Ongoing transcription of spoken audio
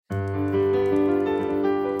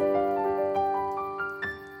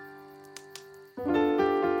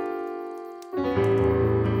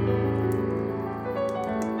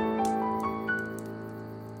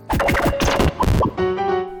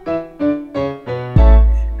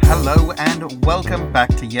and welcome back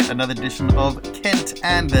to yet another edition of Kent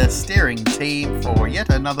and the Steering Team for yet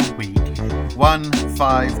another week.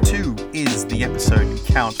 152 is the episode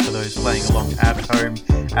count for those playing along at home.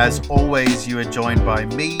 As always, you are joined by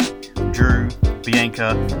me, Drew,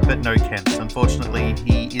 Bianca, but no Kent. Unfortunately,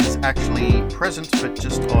 he is actually present, but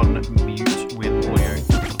just on mute with audio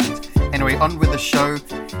difficulties. Anyway, on with the show.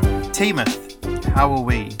 Teameth, how are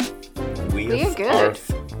we? We are good.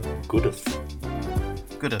 Goodeth.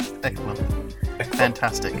 Excellent.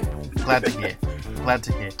 Fantastic. Glad to hear.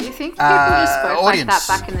 Do you think people just spoke audience. like that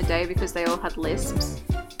back in the day because they all had lisps?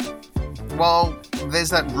 Well,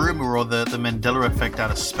 there's that rumour or the Mandela effect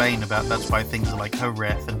out of Spain about that's why things are like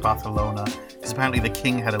Jerez and Barcelona, because apparently the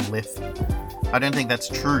king had a lisp. I don't think that's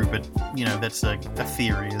true, but, you know, that's a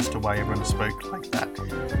theory as to why everyone spoke like that.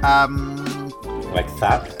 Like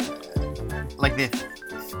that? Like this.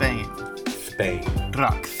 Spain.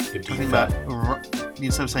 Drugs. Talking about,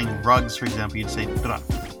 instead of saying rugs, for example, you'd say drugs.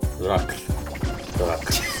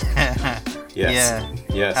 Drugs. Yes.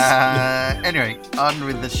 Yes. Anyway, on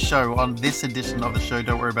with the show. On this edition of the show,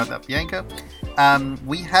 don't worry about that, Bianca.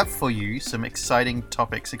 We have for you some exciting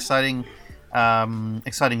topics. Excitingly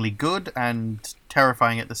good and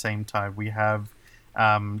terrifying at the same time. We have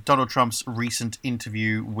Donald Trump's recent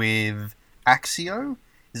interview with Axio.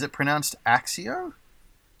 Is it pronounced Axio?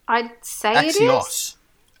 I'd say Axios.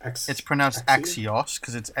 it is. It's pronounced Axios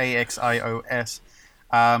because it's Axios.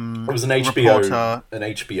 It was an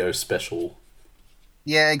HBO special.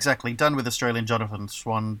 Yeah, exactly. Done with Australian Jonathan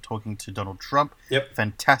Swan talking to Donald Trump. Yep.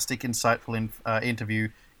 Fantastic, insightful interview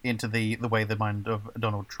into the way the mind of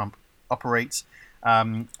Donald Trump operates,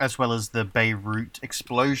 as well as the Beirut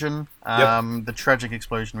explosion, the tragic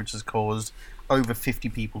explosion which has caused over 50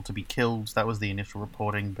 people to be killed. That was the initial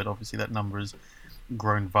reporting, but obviously that number has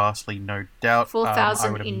grown vastly, no doubt. 4,000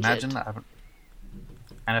 I would injured. imagine.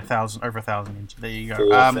 And over 1,000 injured. There you go.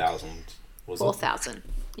 4,000. 4,000.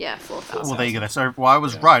 Yeah, 4,000. Well, there you go. So, I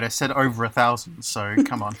was right. I said over 1,000. So,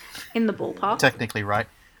 come on. In the ballpark. Technically right.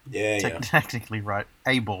 Yeah. Technically right.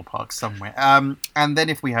 A ballpark somewhere. And then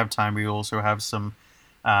if we have time, we also have some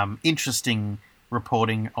interesting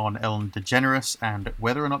reporting on Ellen DeGeneres and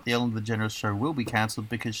whether or not the Ellen DeGeneres show will be cancelled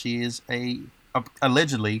because she is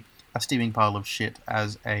allegedly a steaming pile of shit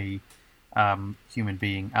as a human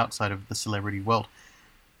being outside of the celebrity world.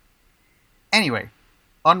 Anyway,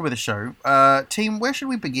 on with the show. Team, where should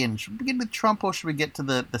we begin? Should we begin with Trump or should we get to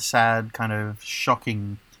the sad, kind of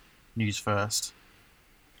shocking news first?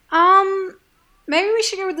 Maybe we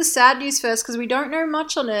should go with the sad news first because we don't know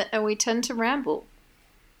much on it and we tend to ramble.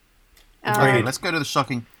 Okay, let's go to the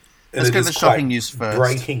shocking. Let's go to the shocking news first.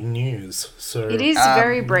 Breaking news. So it is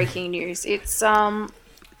very breaking news. It's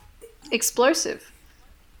explosive,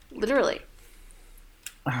 literally.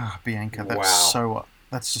 Bianca,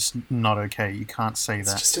 that's just not okay. You can't say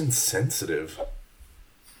that. It's just insensitive.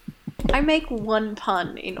 I make one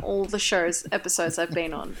pun in all the episodes I've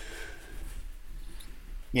been on.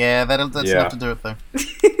 Yeah, that's enough to do it though.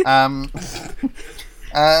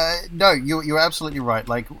 No, you're absolutely right.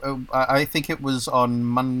 Like, I think it was on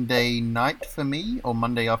Monday night for me, or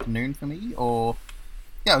Monday afternoon for me,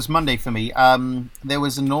 it was Monday for me. There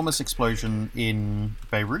was an enormous explosion in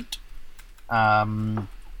Beirut,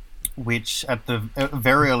 which at the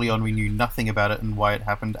very early on we knew nothing about it and why it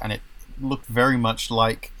happened, and it looked very much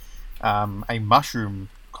like a mushroom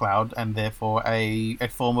cloud, and therefore a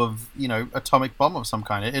form of atomic bomb of some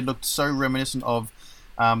kind. It looked so reminiscent of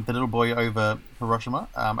the little boy over Hiroshima.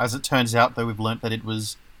 As it turns out, though, we've learnt that it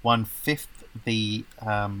was 1/5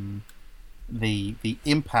 the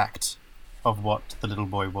impact of what the little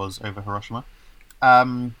boy was over Hiroshima.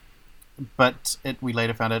 But we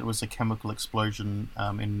later found out it was a chemical explosion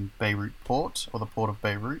in Beirut port, or the port of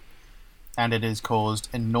Beirut, and it has caused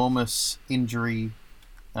enormous injury,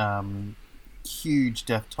 huge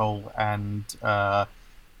death toll, and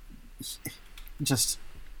just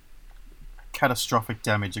catastrophic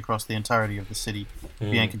damage across the entirety of the city.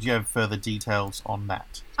 Bianca, do you have further details on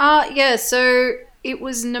that? Yeah, so it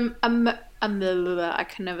was I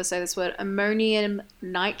can never say this word, ammonium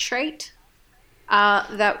nitrate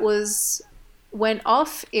that went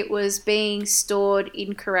off. It was being stored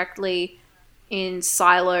incorrectly in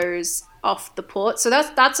silos off the port. So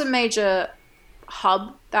that's a major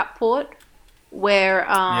hub, that port, where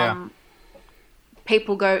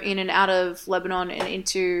people go in and out of Lebanon and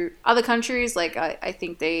into other countries. Like, I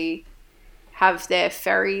think they have their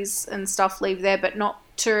ferries and stuff leave there, but not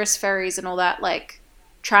tourist ferries and all that, like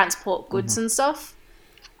transport goods and stuff.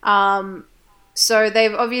 So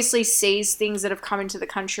they've obviously seized things that have come into the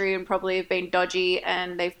country and probably have been dodgy,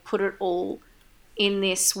 and they've put it all in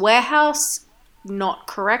this warehouse not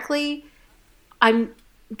correctly.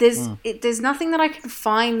 there's nothing that I can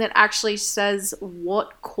find that actually says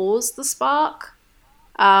what caused the spark,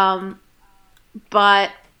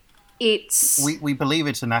 but it's we believe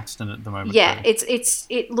it's an accident at the moment. Yeah,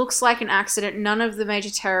 it looks like an accident. None of the major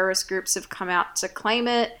terrorist groups have come out to claim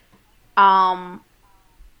it.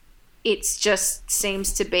 It just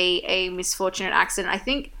seems to be a misfortunate accident. I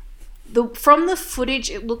think from the footage,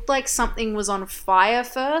 it looked like something was on fire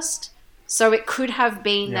first. So it could have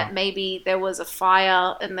been that maybe there was a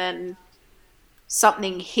fire and then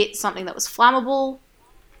something hit something that was flammable.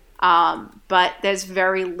 But there's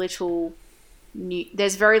very little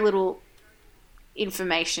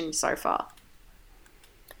information so far.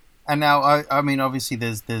 And now, I mean, obviously,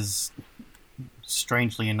 there's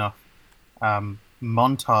strangely enough,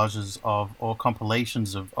 montages or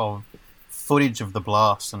compilations of footage of the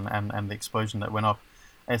blast and the explosion that went off.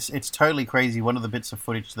 It's totally crazy. One of the bits of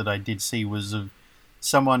footage that I did see was of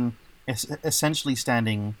someone essentially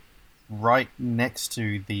standing right next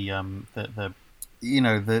to there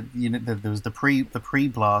was the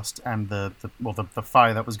pre-blast and the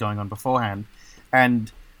fire that was going on beforehand,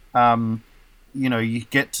 and you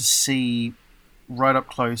get to see right up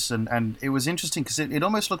close, and it was interesting because it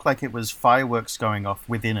almost looked like it was fireworks going off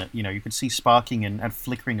within it. You could see sparking and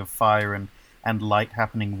flickering of fire and light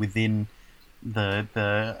happening within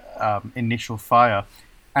the initial fire,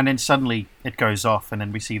 and then suddenly it goes off, and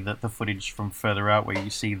then we see the footage from further out where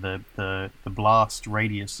you see the blast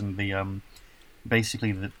radius and the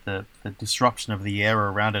basically the disruption of the air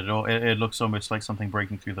around it. It looks almost like something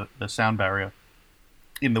breaking through the sound barrier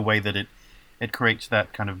in the way that it creates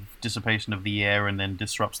that kind of dissipation of the air and then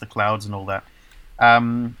disrupts the clouds and all that.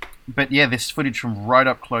 But yeah, this footage from right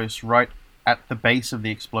up close, right at the base of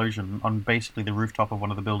the explosion, on basically the rooftop of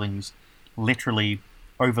one of the buildings, literally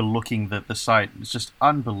overlooking the site. It's just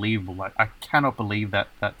unbelievable. Like, I cannot believe that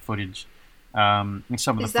footage. Is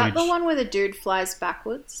that the one where the dude flies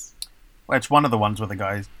backwards? Well, it's one of the ones where the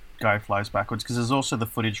guy flies backwards, because there's also the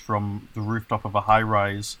footage from the rooftop of a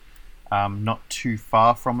high-rise not too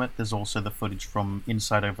far from it. There's also the footage from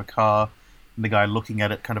inside of a car, and the guy looking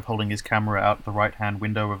at it, kind of holding his camera out the right-hand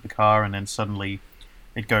window of the car, and then suddenly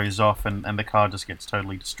it goes off and the car just gets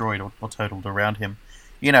totally destroyed or totaled around him.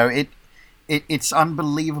 It's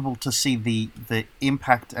unbelievable to see the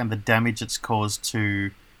impact and the damage it's caused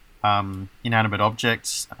to inanimate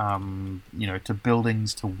objects, to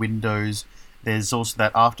buildings, to windows. There's also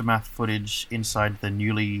that aftermath footage inside the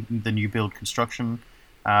new build construction,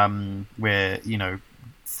 where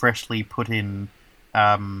freshly put in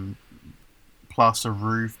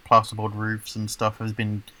plasterboard roofs and stuff has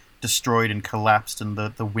been destroyed and collapsed, and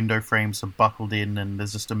the window frames are buckled in, and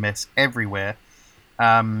there's just a mess everywhere.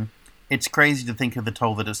 It's crazy to think of the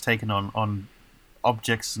toll that it's taken on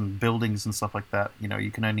objects and buildings and stuff like that.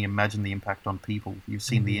 You can only imagine the impact on people. You've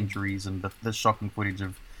seen the injuries and the shocking footage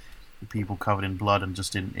of people covered in blood and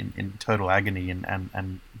just in total agony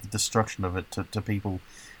and the destruction of it to people.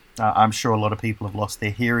 I'm sure a lot of people have lost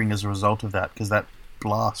their hearing as a result of that, because that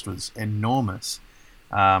blast was enormous.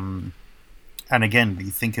 And again,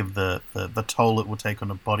 you think of the toll it will take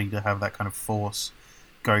on a body to have that kind of force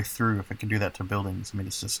go through, if it can do that to buildings. I mean,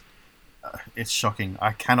 it's just, it's shocking.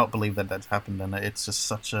 I cannot believe that that's happened, and it's just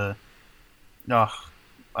such a,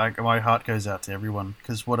 my heart goes out to everyone,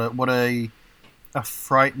 because what a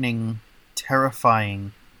frightening,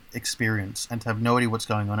 terrifying experience, and to have no idea what's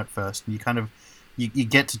going on at first. And you kind of, you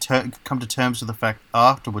get to come to terms with the fact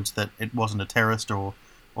afterwards that it wasn't a terrorist or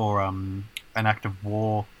an act of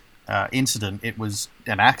war incident. It was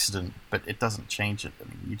an accident, but it doesn't change it. I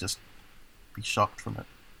mean, you just be shocked from it.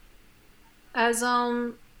 As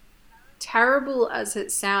terrible as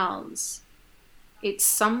it sounds, it's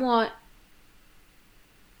somewhat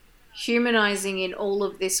humanizing in all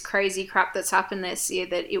of this crazy crap that's happened this year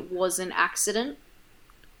that it was an accident,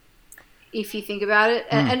 if you think about it.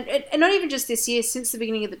 And not even just this year, since the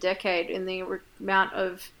beginning of the decade, in the amount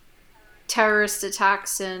of terrorist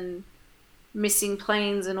attacks and missing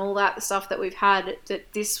planes and all that stuff that we've had,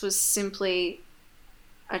 that this was simply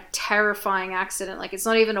a terrifying accident. Like, it's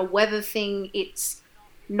not even a weather thing. It's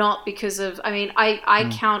not because of, I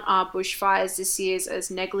count our bushfires this year as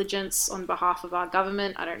negligence on behalf of our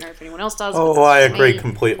government. I don't know if anyone else does. Oh, I agree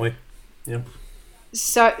completely. Yep.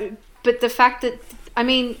 So, but the fact that,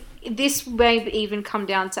 this may even come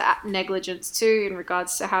down to negligence too, in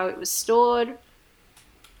regards to how it was stored.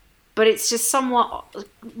 But it's just somewhat,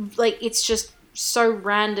 it's just so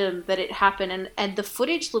random that it happened. And the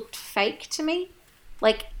footage looked fake to me.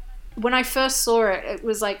 Like, when I first saw it, it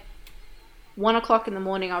was like 1 o'clock in the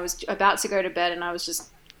morning. I was about to go to bed, and I was just,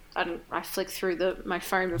 I flicked through my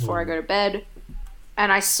phone before I go to bed.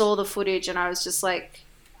 and I saw the footage, and I was just like,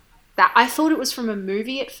 that. I thought it was from a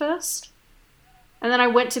movie at first, and then I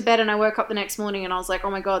went to bed, and I woke up the next morning, and I was like, oh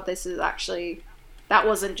my god, this is actually, that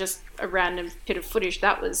wasn't just a random bit of footage.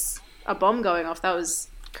 That was a bomb going off. That was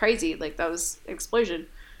crazy. Like, that was an explosion.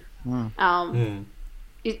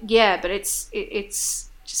 Yeah, but it's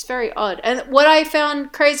just very odd. And what I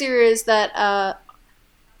found crazier is that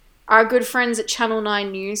our good friends at Channel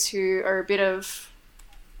 9 News, who are a bit of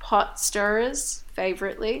pot stirrers,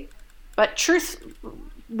 favoritely, but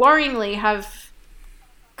worryingly have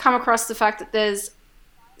come across the fact that there's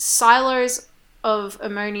silos of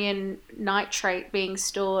ammonium nitrate being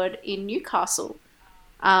stored in Newcastle,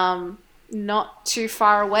 not too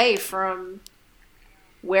far away from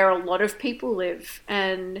where a lot of people live,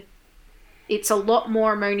 and it's a lot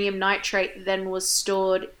more ammonium nitrate than was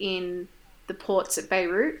stored in the ports at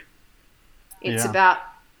Beirut. It's about,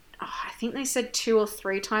 I think they said 2 or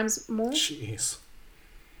 3 times more. Jeez.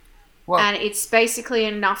 Well, and it's basically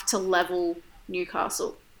enough to level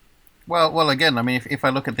Newcastle. Well, again, I mean, if I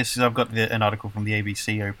look at this, I've got an article from the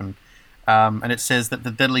ABC open, and it says that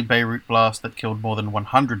the deadly Beirut blast that killed more than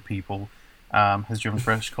 100 people has driven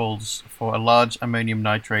fresh calls for a large ammonium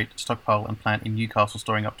nitrate stockpile and plant in Newcastle,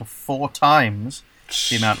 storing up to 4 times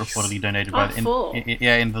the amount reportedly donated by the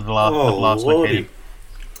blast located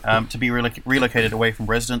to be relocated away from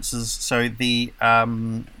residences. So the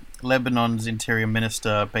Lebanon's interior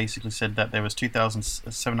minister basically said that there was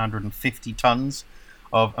 2,750 tons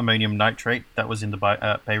of ammonium nitrate that was in the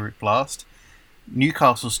Beirut blast.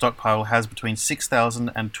 Newcastle's stockpile has between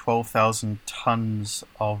 6,000 and 12,000 tons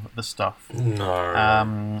of the stuff.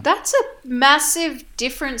 No. That's a massive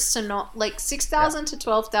difference to not... Like, 6,000 to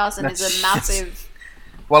 12,000 is a massive...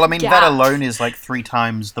 Well, I mean, gap. that alone is like 3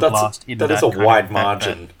 times the blast. That is a wide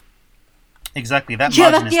margin. Exactly, that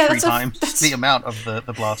margin is 3 times the amount of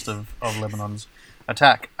the blast of Lebanon's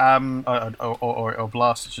attack. Or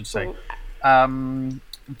blast, I should say.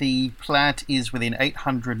 The plant is within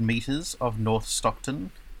 800 meters of North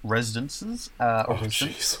Stockton residences,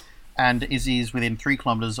 and is within 3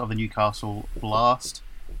 kilometers of the Newcastle blast.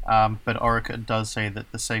 But Orica does say that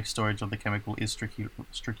the safe storage of the chemical is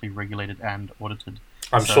strictly regulated and audited.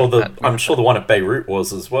 I'm sure the one at Beirut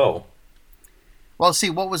was as well. Well, see,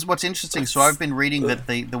 what's interesting. So I've been reading that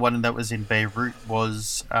the one that was in Beirut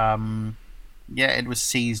was, it was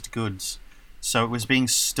seized goods. So it was being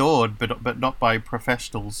stored, but not by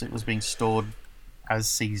professionals. It was being stored as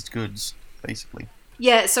seized goods, basically.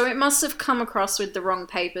 Yeah, so it must have come across with the wrong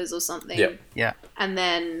papers or something. Yep. Yeah. And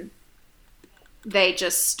then they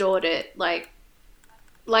just stored it like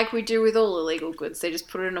we do with all illegal goods. They just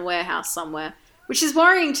put it in a warehouse somewhere. Which is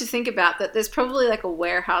worrying to think about, that there's probably like a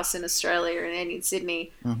warehouse in Australia and in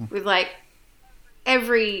Sydney with like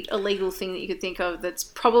every illegal thing that you could think of that's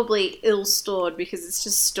probably ill-stored because it's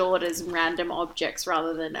just stored as random objects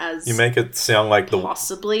rather than as... You make it sound like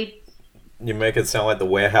possibly... You make it sound like the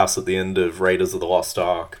warehouse at the end of Raiders of the Lost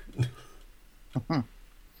Ark.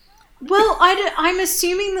 Well, I'm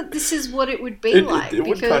assuming that this is what it would be like. It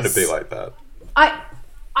would kind of be like that.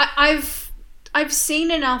 I've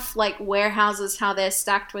seen enough like warehouses, how they're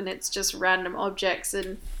stacked when it's just random objects,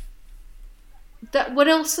 and what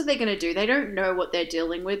else are they going to do? They don't know what they're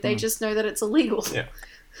dealing with. They just know that it's illegal. Yeah.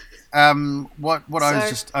 I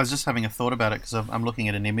was just having a thought about it because I'm looking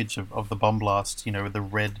at an image of the bomb blast. You know, with the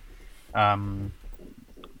red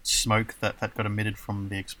smoke that got emitted from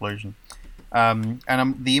the explosion.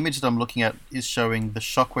 The image that I'm looking at is showing the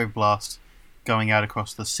shockwave blast going out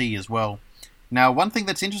across the sea as well. Now, one thing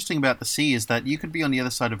that's interesting about the sea is that you could be on the other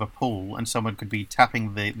side of a pool and someone could be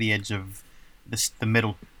tapping the edge of the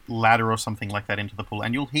metal ladder or something like that into the pool,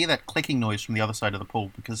 and you'll hear that clicking noise from the other side of the pool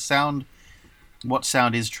because what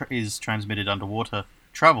sound is transmitted underwater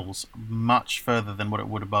travels much further than what it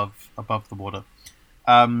would above the water,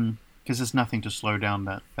 because there's nothing to slow down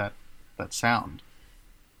that sound.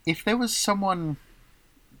 If there was someone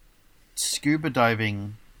scuba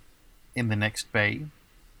diving in the next bay,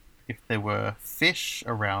 if there were fish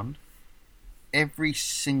around, every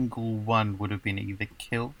single one would have been either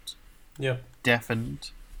killed,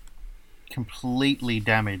 deafened, completely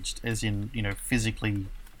damaged, as in, you know, physically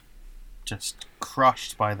just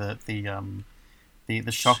crushed by the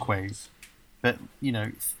shockwave. But, you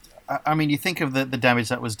know, I mean, you think of the damage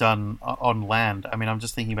that was done on land. I mean, I'm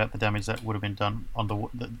just thinking about the damage that would have been done on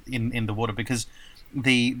in the water, because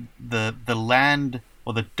the land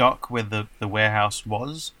or the dock where the warehouse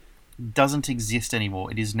was doesn't exist anymore.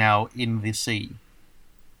 It is now in the sea.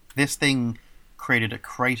 This thing created a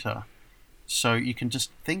crater, so you can just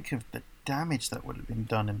think of the damage that would have been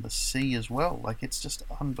done in the sea as well. Like, it's just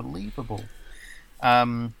unbelievable.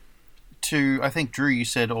 To to, I think Drew, you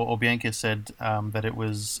said, or Bianca said that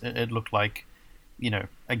it looked like,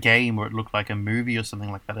 a game, or it looked like a movie or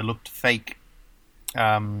something like that. It looked fake.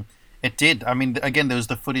 It did. I mean, again, there was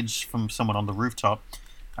the footage from someone on the rooftop,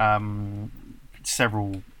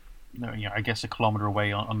 several, I guess a kilometer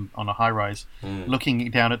away on a high rise, looking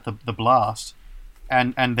down at the blast,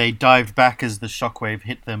 and they dived back as the shockwave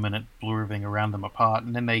hit them and it blew everything around them apart.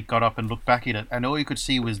 And then they got up and looked back at it, and all you could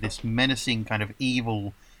see was this menacing kind of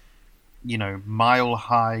evil,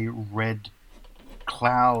 mile-high red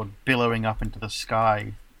cloud billowing up into the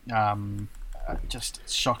sky. Just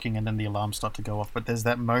shocking, and then the alarms start to go off. But there's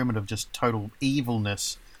that moment of just total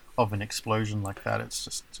evilness of an explosion like that.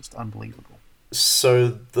 It's just unbelievable. So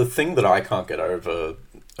the thing that I can't get over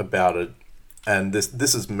about it, and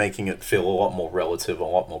this is making it feel a lot more relative, a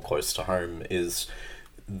lot more close to home, is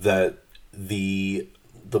that the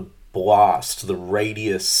blast, the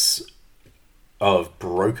radius of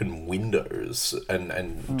broken windows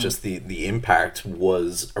and just the impact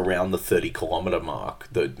was around the 30-kilometer mark.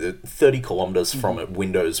 The 30 kilometers from it,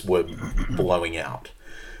 windows were blowing out.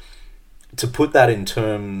 To put that in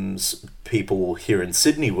terms people here in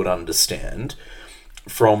Sydney would understand,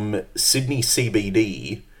 from Sydney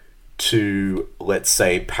CBD to, let's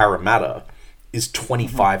say, Parramatta is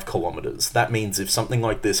 25 kilometers. That means if something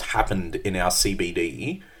like this happened in our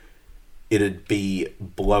CBD, it'd be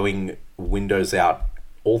blowing windows out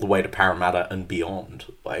all the way to Parramatta and beyond.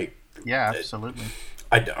 Yeah, absolutely.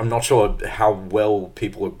 I'm not sure how well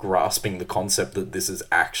people are grasping the concept that this is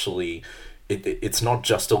actually... It's not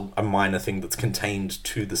just a minor thing that's contained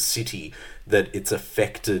to the city, that it's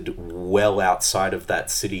affected well outside of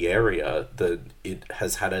that city area, that it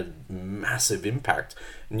has had a massive impact.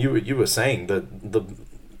 And you were saying that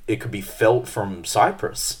it could be felt from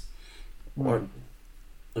Cyprus. Or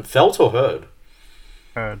felt or heard?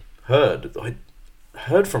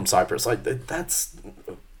 Heard from Cyprus. That's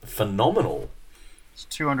phenomenal. It's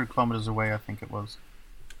 200 kilometers away, I think it was.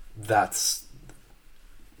 That's...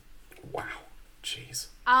 wow. Jeez.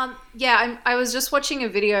 Yeah, I was just watching a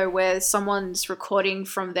video where someone's recording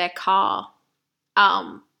from their car,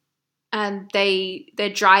 and they're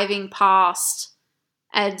driving past,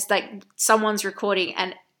 and someone's recording,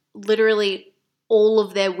 and literally all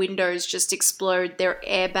of their windows just explode. Their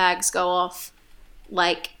airbags go off,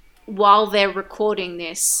 while they're recording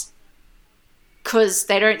this, because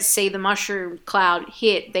they don't see the mushroom cloud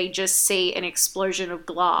hit. They just see an explosion of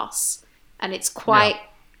glass, and it's quite. Yeah.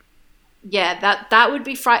 Yeah, that would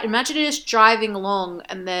be frightening. Imagine just driving along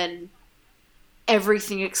and then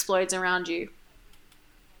everything explodes around you.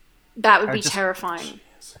 That would be terrifying.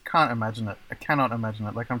 I can't imagine it. I cannot imagine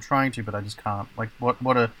it. I'm trying to, but I just can't.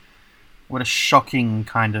 What a shocking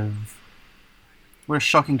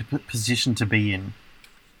position to be in.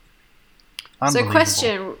 So,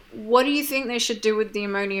 question: what do you think they should do with the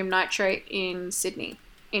ammonium nitrate in Sydney,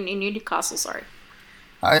 in Newcastle? Sorry.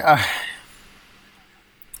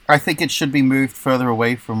 I think it should be moved further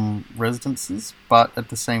away from residences, but at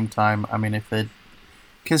the same time, I mean,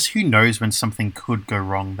 because who knows when something could go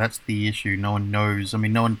wrong? That's the issue. No one knows. I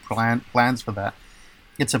mean, no one plans for that.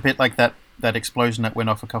 It's a bit like that explosion that went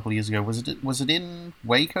off a couple of years ago. Was it in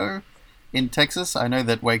Waco, in Texas? I know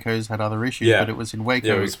that Waco's had other issues, but it was in Waco.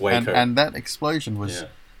 Yeah, it was Waco. And that explosion was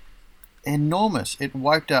enormous. It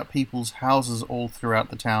wiped out people's houses all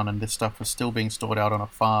throughout the town, and this stuff was still being stored out on a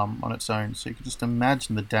farm on its own. So you can just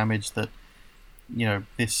imagine the damage that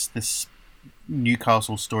this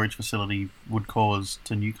Newcastle storage facility would cause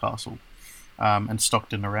to Newcastle, and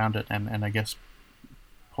Stockton around it, and I guess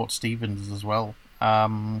Port Stephens as well.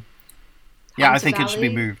 I think it should be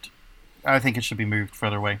moved. I think it should be moved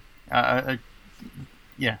further away. It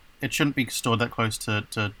shouldn't be stored that close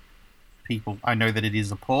to people. I know that it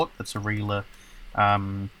is a port. That's a real a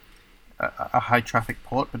high traffic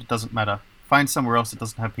port, but it doesn't matter. Find somewhere else that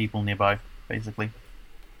doesn't have people nearby, basically.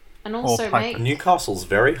 And also, Newcastle's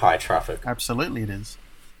very high traffic. Absolutely, it is.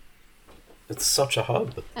 It's such a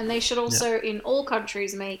hub. And they should also, in all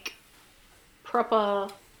countries, make proper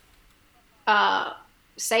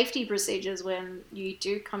safety procedures when you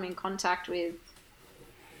do come in contact with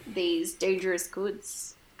these dangerous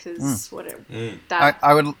goods. Because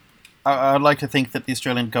I would like to think that the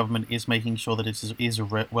Australian government is making sure that it is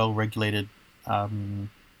a well-regulated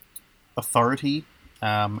authority,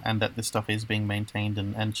 and that this stuff is being maintained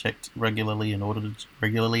and checked regularly and audited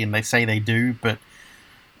regularly, and they say they do, but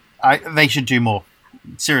they should do more.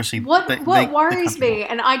 Seriously. What worries me,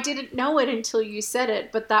 and I didn't know it until you said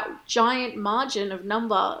it, but that giant margin of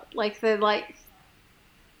number,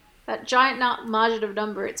 that giant margin of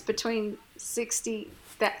number, it's between 6 to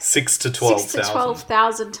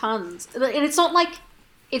 12,000 tons. And it's not like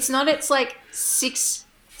it's not. It's like 6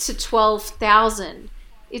 to 12,000.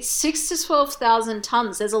 It's 6 to 12,000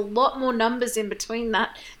 tons. There's a lot more numbers in between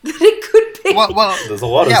that than it could be. Well, there's a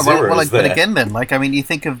lot of zeros there. But again, then, like, I mean, you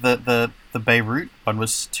think of the Beirut one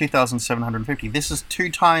was 2,750. This is 2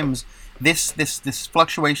 times. This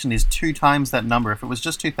fluctuation is 2 times that number. If it was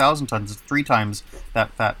just 2,000 tons, it's 3 times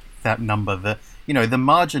that number. The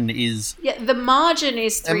margin is. Yeah, the margin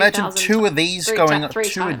is 3,000. Imagine 2 of these going up, 2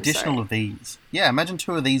 times, additional sorry. of these. Yeah, imagine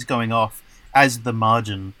 2 of these going off as the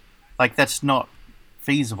margin. Like, that's not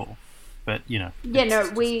feasible, but Yeah, no,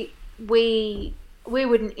 we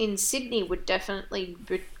wouldn't in Sydney would definitely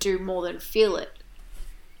do more than feel it.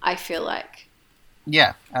 I feel like.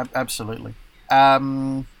 Yeah, absolutely.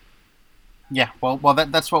 Yeah, well,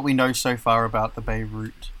 that's what we know so far about the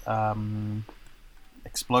Beirut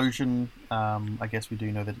explosion. I guess we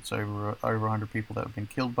do know that it's over 100 people that have been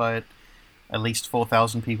killed by it. At least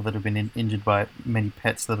 4,000 people that have been injured by it. Many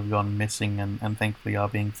pets that have gone missing and thankfully are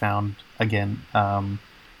being found again.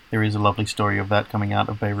 There is a lovely story of that coming out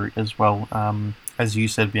of Beirut as well. As you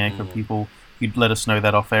said, Bianca, people, you'd let us know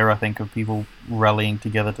that off air, I think, of people rallying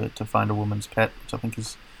together to find a woman's pet, which I think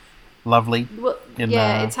is lovely. Well,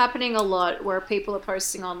 it's happening a lot where people are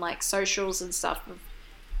posting on like socials and stuff.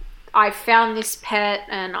 I found this pet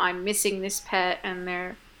and I'm missing this pet, and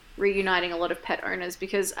they're reuniting a lot of pet owners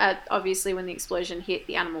because obviously when the explosion hit,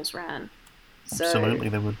 the animals ran. So, absolutely,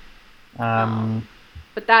 they would.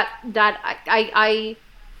 But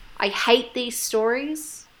I hate these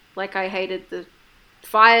stories. Like, I hated the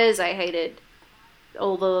fires, I hated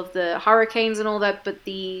all of the hurricanes and all that, but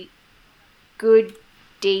the good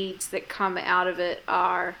deeds that come out of it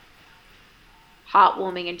are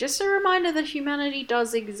heartwarming and just a reminder that humanity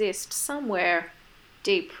does exist somewhere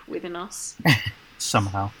deep within us.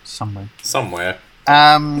 Somehow, somewhere.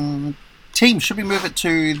 Team, should we move it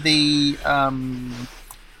to the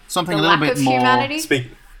something The a little lack bit of more? humanity?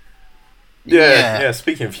 Speaking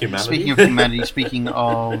of humanity. Speaking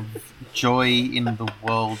of joy in the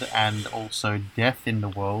world and also death in the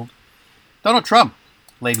world, Donald Trump,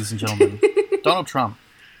 ladies and gentlemen. Donald Trump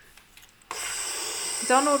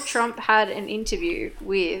had an interview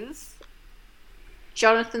with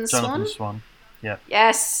Jonathan Swan. Yeah.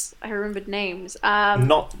 Yes, I remembered names.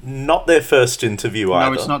 Not their first interview either.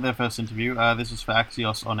 No, it's not their first interview. This is for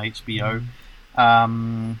Axios on HBO.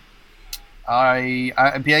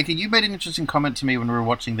 Bianca, you made an interesting comment to me when we were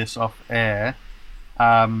watching this off air.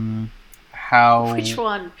 How? Which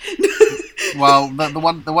one? Well, the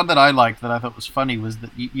one that I liked that I thought was funny was that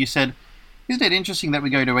you said, "Isn't it interesting that we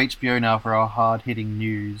go to HBO now for our hard-hitting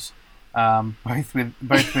news, both with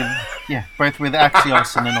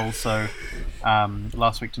Axios and then also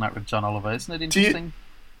Last Week Tonight with John Oliver? Isn't it interesting?"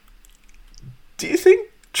 Do you think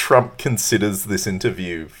Trump considers this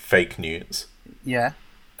interview fake news? Yeah,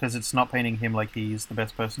 because it's not painting him like he's the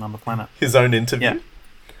best person on the planet. His own interview?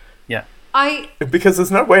 Yeah. Because there's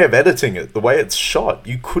no way of editing it. The way it's shot,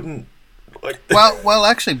 you couldn't. Well,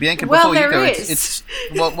 actually, Bianca, before you go, is.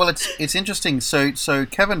 it's interesting. So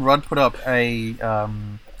Kevin Rudd put up a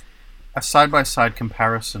side-by-side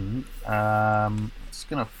comparison. Just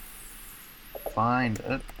gonna find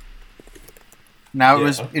it. Now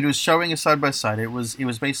it was showing a side-by-side. It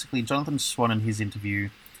was basically Jonathan Swan in his interview.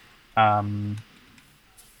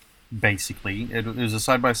 Basically, it was a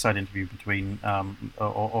side-by-side interview between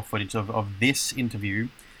or footage of this interview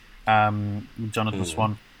with Jonathan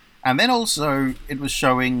Swan. And then also it was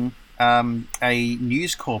showing a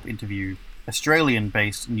News Corp interview,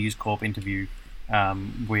 Australian-based News Corp interview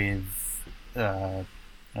with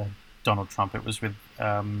Donald Trump. It was with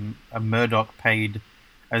a Murdoch paid,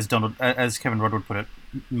 as Kevin Rudd would put it,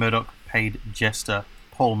 Murdoch paid jester,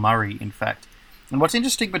 Paul Murray, in fact. And what's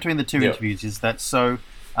interesting between the two interviews is that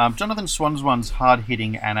Jonathan Swan's one's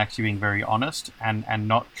hard-hitting and actually being very honest and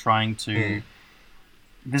not trying to...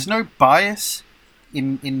 There's no bias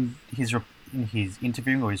in his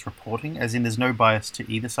interviewing or his reporting, as in there's no bias to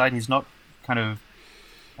either side. He's not kind of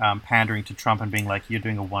pandering to Trump and being like, you're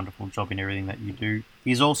doing a wonderful job in everything that you do.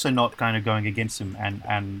 He's also not kind of going against him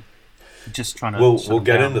and just trying to... We'll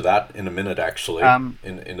get into that in a minute, actually.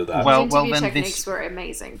 Into that. His interview techniques were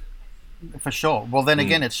amazing. For sure. Well, then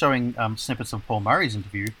again, it's showing snippets of Paul Murray's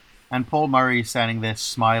interview, and Paul Murray is standing there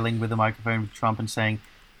smiling with a microphone with Trump and saying,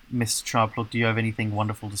 "Mr. Trump, look, do you have anything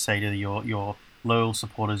wonderful to say to your loyal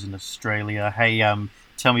supporters in Australia? Hey,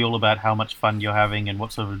 tell me all about how much fun you're having and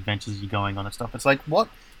what sort of adventures you're going on and stuff." It's like, what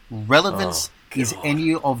relevance is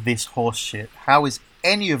any of this horse shit? How is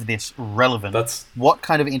any of this relevant? What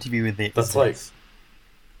kind of interview is this?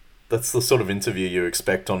 That's the sort of interview you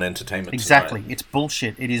expect on Entertainment Exactly. Tonight. It's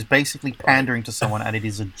bullshit. It is basically pandering to someone, and it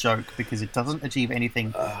is a joke because it doesn't achieve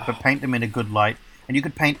anything but paint them in a good light. And you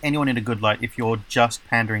could paint anyone in a good light if you're just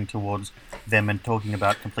pandering towards them and talking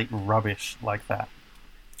about complete rubbish like that.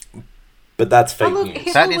 But that's Oh, fake look, news.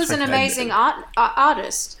 Hitler That is was an fake amazing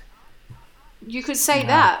artist. You could say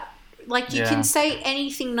that. Like, you Yeah. can say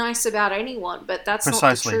anything nice about anyone, but that's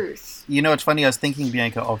Precisely. not the truth. You know, it's funny. I was thinking,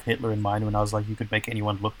 Bianca, of Hitler in mind when I was like, you could make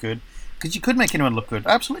anyone look good, because you could make anyone look good.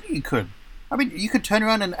 Absolutely, you could. I mean, you could turn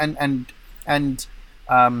around and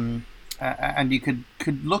you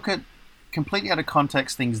could look at completely out of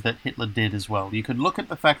context things that Hitler did as well. You could look at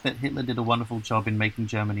the fact that Hitler did a wonderful job in making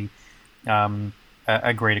Germany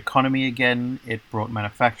a great economy again. It brought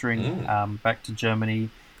manufacturing back to Germany.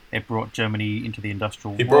 It brought Germany into the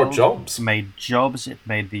industrial world. He brought jobs. It made jobs. It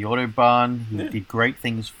made the Autobahn. He did great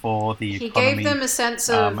things for the He economy. gave them a sense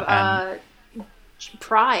of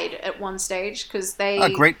pride at one stage because they a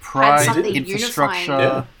great had pride, something infrastructure.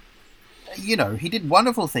 unifying. You know, he did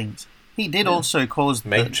wonderful things. He did also cause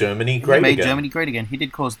Make Germany great He made again. Germany great again. He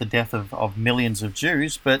did cause the death of millions of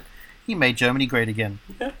Jews, but he made Germany great again.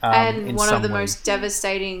 Yeah. And in one of some the way. most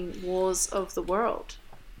devastating wars of the world.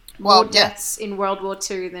 Well, More yeah. deaths in World War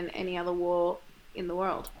II than any other war in the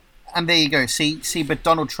world. And there you go. See, but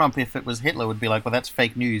Donald Trump, if it was Hitler, would be like, well, that's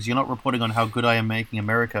fake news. You're not reporting on how good I am making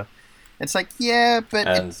America. It's like, yeah, but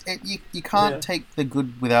And- you can't yeah. take the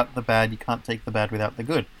good without the bad. You can't take the bad without the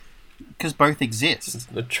good. Because both exist.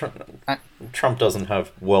 Trump doesn't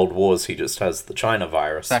have world wars, he just has the China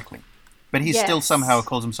virus. Exactly. But he still Yes. somehow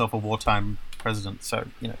calls himself a wartime president, so,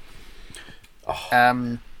 you know.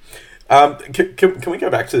 Can we go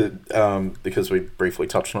back to, because we briefly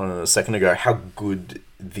touched on it a second ago, how good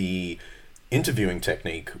the interviewing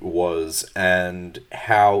technique was and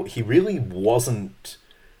how he really wasn't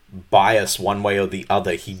biased one way or the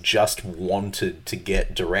other. He just wanted to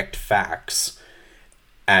get direct facts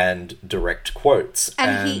and direct quotes.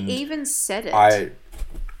 And he even said it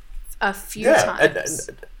a few times.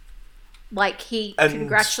 Like, he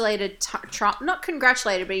congratulated Trump. Not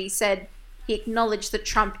congratulated, but he said he acknowledged that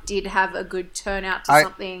Trump did have a good turnout to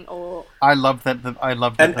something, or... I loved that the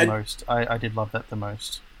most. I did love that the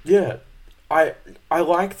most. Yeah. I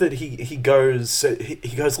like that he goes,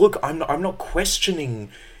 look, I'm not questioning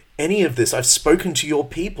any of this. I've spoken to your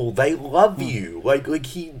people. They love you. Like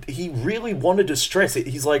he really wanted to stress it.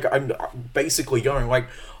 He's like, I'm basically going like,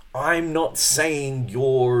 I'm not saying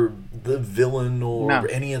you're the villain or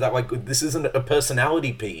any of that. Like, this isn't a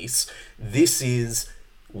personality piece. This is,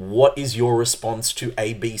 what is your response to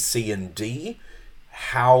A, B, C, and D?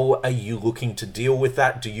 How are you looking to deal with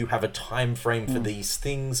that? Do you have a time frame for these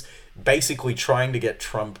things? Basically trying to get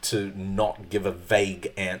Trump to not give a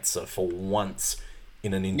vague answer for once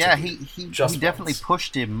in an interview. Yeah, he definitely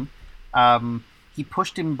pushed him. He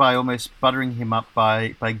pushed him by almost buttering him up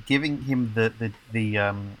by giving him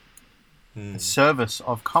the service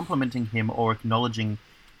of complimenting him or acknowledging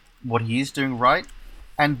what he is doing right,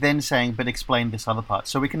 and then saying, but explain this other part.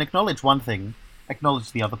 So we can acknowledge one thing,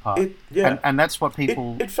 acknowledge the other part. And that's what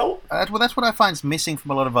people... It felt... well, that's what I find is missing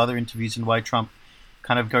from a lot of other interviews, and why Trump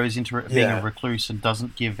kind of goes into being a recluse and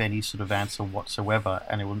doesn't give any sort of answer whatsoever,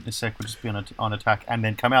 and it will just be on attack, and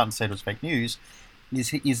then come out and say it was fake news.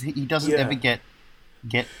 He doesn't ever get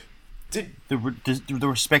the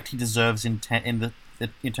respect he deserves in terms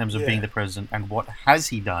of being the president, and what has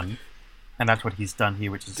he done, and that's what he's done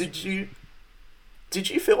here, which is... Did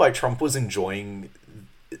you feel like Trump was enjoying,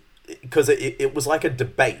 because it was like a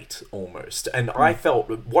debate almost, and I felt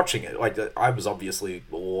watching it, like, I was obviously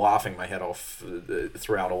laughing my head off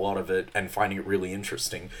throughout a lot of it and finding it really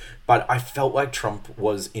interesting, but I felt like Trump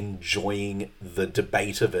was enjoying the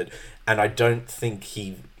debate of it, and I don't think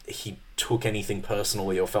he took anything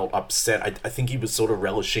personally or felt upset. I think he was sort of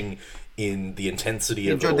relishing in the intensity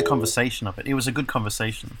of it. Enjoyed the conversation of it. It was a good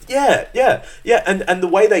conversation. Yeah, and the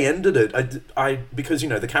way they ended it, I because, you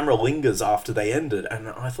know, the camera lingers after they ended, and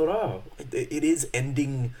I thought, oh, it is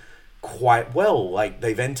ending quite well. Like,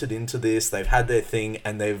 they've entered into this, they've had their thing,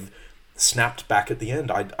 and they've snapped back at the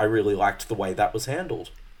end. I really liked the way that was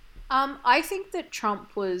handled. I think that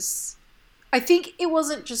Trump was... I think it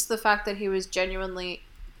wasn't just the fact that he was genuinely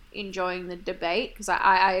enjoying the debate, because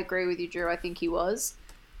I agree with you, Drew. I think he was.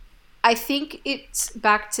 I think it's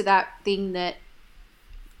back to that thing that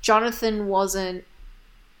Jonathan wasn't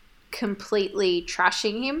completely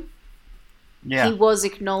trashing him. Yeah. He was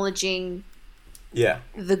acknowledging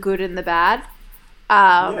the good and the bad.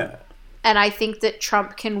 And I think that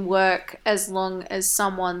Trump can work as long as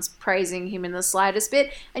someone's praising him in the slightest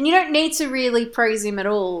bit. And you don't need to really praise him at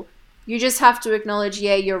all. You just have to acknowledge,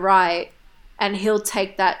 yeah, you're right. And he'll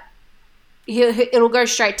take that it'll go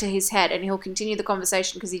straight to his head, and he'll continue the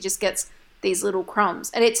conversation because he just gets these little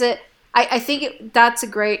crumbs. And I think that's a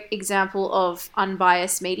great example of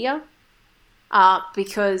unbiased media,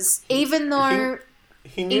 because even though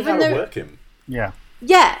he knew how to work him. Yeah.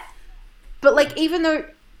 Yeah, but like even though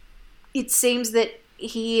it seems that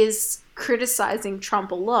he is criticizing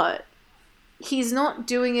Trump a lot, he's not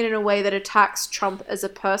doing it in a way that attacks Trump as a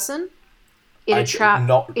person. It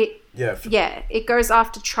goes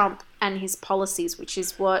after Trump and his policies, which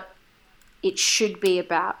is what it should be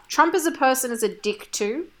about. Trump as a person is a dick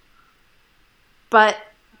too, but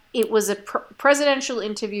it was a presidential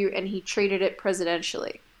interview and he treated it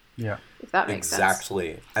presidentially. Yeah. If that makes sense.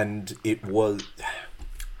 Exactly. And it was...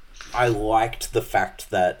 I liked the fact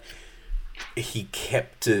that he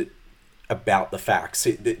kept it about the facts.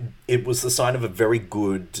 It was the sign of a very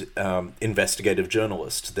good investigative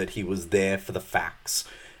journalist, that he was there for the facts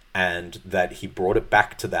and that he brought it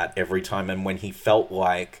back to that every time. And when he felt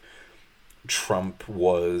like Trump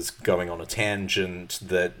was going on a tangent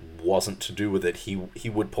that wasn't to do with it, he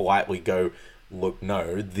would politely go, look,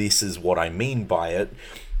 no, this is what I mean by it.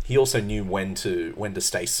 He also knew when to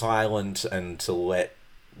stay silent and to let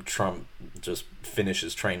Trump just finish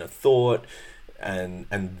his train of thought and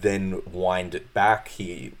then wind it back.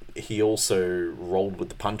 He also rolled with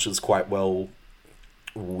the punches quite well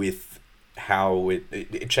with how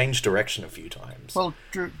it changed direction a few times. Well,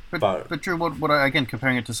 Drew, but Drew, what I, again,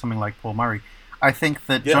 comparing it to something like Paul Murray, I think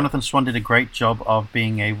that Jonathan Swan did a great job of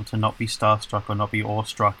being able to not be starstruck or not be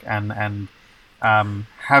awestruck and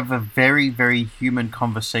have a very, very human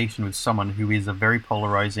conversation with someone who is a very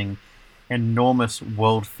polarizing, enormous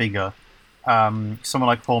world figure. Someone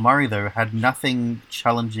like Paul Murray, though, had nothing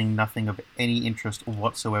challenging, nothing of any interest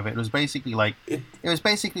whatsoever. It was basically like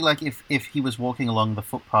if he was walking along the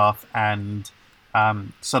footpath and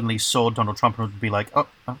suddenly saw Donald Trump and would be like, "Oh,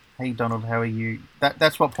 hey Donald, how are you?"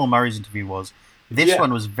 That's what Paul Murray's interview was. This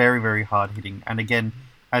one was very, very hard hitting, and again,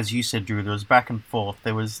 as you said, Drew, there was back and forth.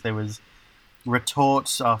 There was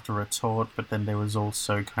retorts after retort, but then there was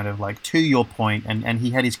also kind of like, to your point, and he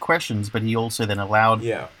had his questions, but he also then allowed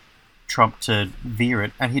Trump to veer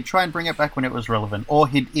it, and he'd try and bring it back when it was relevant, or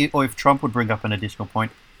if Trump would bring up an additional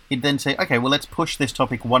point, he'd then say, okay, well, let's push this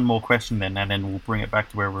topic one more question then, and then we'll bring it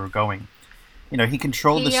back to where we were going. You know, he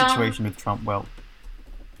controlled the situation with Trump well.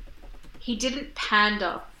 He didn't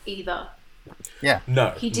pander either. Yeah. No,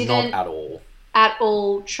 he didn't not at all. At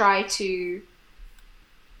all try to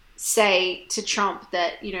say to Trump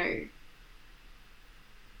that, you're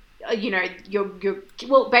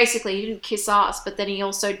well, basically he didn't kiss ass, but then he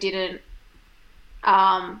also didn't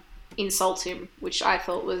insult him, which I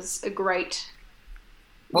thought was a great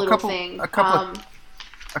thing. A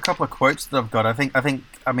couple of quotes that I've got.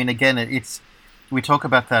 I mean, again, we talk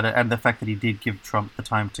about that and the fact that he did give Trump the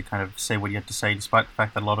time to kind of say what he had to say, despite the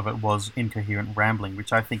fact that a lot of it was incoherent rambling,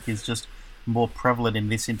 which I think is just more prevalent in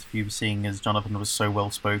this interview, seeing as Jonathan was so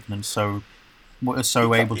well spoken and so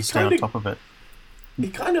able to stay on top of it. He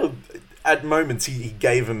kind of, at moments, he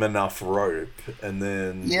gave him enough rope, and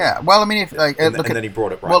then well, I mean, and then he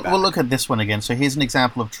brought it back. We'll look at this one again. So here's an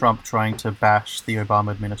example of Trump trying to bash the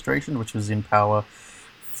Obama administration, which was in power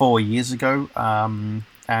 4 years ago,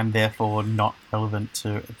 and therefore not relevant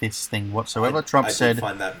to this thing whatsoever. Trump said,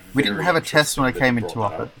 "We didn't have a test when I came into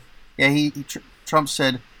office." Trump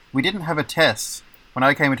said, "We didn't have a test when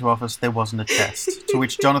I came into office. There wasn't a test." To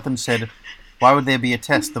which Jonathan said, "Why would there be a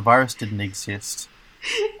test? The virus didn't exist."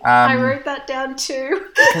 I wrote that down too.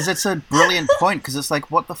 Because it's a brilliant point, because it's like,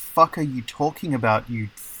 what the fuck are you talking about, you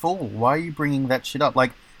fool? Why are you bringing that shit up?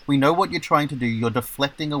 Like, we know what you're trying to do. You're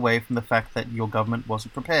deflecting away from the fact that your government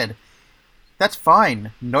wasn't prepared. That's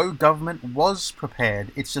fine. No government was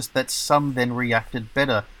prepared. It's just that some then reacted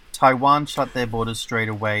better. Taiwan shut their borders straight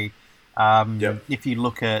away. If you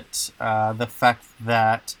look at the fact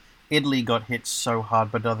that Italy got hit so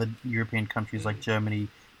hard, but other European countries like Germany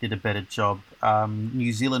did a better job.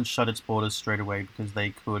 New Zealand shut its borders straight away because they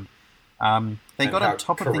could. They got on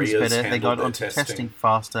top of things better. They got onto testing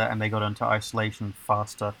faster, and they got onto isolation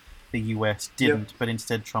faster. The US didn't, but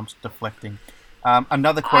instead Trump's deflecting.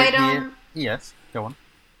 Another quote here. Yes, go on.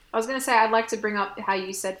 I was going to say, I'd like to bring up how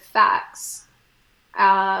you said facts,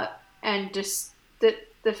 and just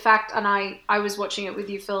the fact, and I was watching it with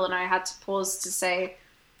you, Phil, and I had to pause to say,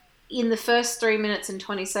 in the first 3 minutes and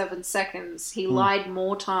 27 seconds, he lied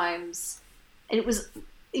more times, and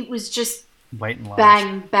it was just blatant lies.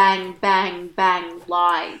 Bang, bang, bang, bang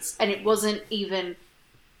lies, and it wasn't even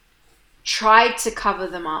tried to cover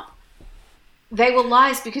them up. They were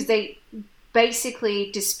lies because they basically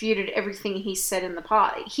disputed everything he said in the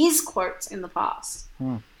past, his quotes in the past.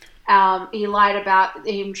 He lied about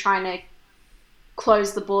him trying to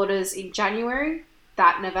close the borders in January.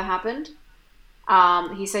 That never happened.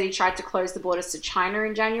 He said he tried to close the borders to China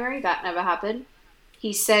in January. That never happened.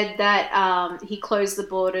 He said that he closed the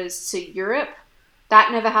borders to Europe.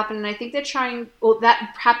 That never happened. And I think they're trying, or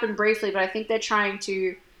that happened briefly, but I think they're trying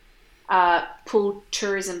to pull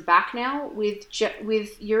tourism back now with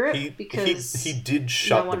Europe because he did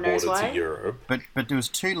shut no the one knows border why. to Europe. But it was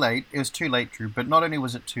too late. It was too late, Drew. But not only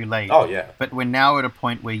was it too late. Oh yeah. But we're now at a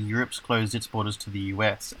point where Europe's closed its borders to the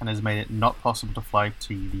US and has made it not possible to fly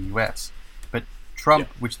to the US. But Trump,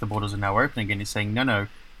 which the borders are now open again, is saying no,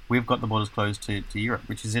 we've got the borders closed to Europe,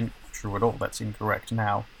 which isn't true at all. That's incorrect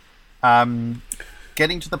now.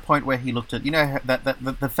 Getting to the point where he looked at,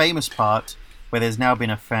 the famous part where there's now been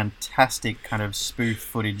a fantastic kind of spoof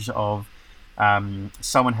footage of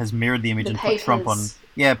someone has mirrored the image and put Trump on.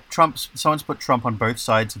 Yeah, someone's put Trump on both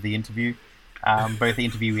sides of the interview, both the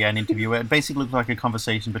interviewee and interviewer. It basically looked like a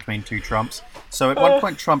conversation between two Trumps. So at one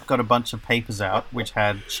point, Trump got a bunch of papers out which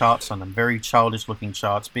had charts on them, very childish-looking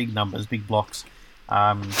charts, big numbers, big blocks,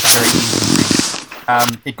 very easy to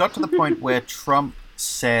read. It got to the point where Trump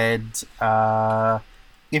said,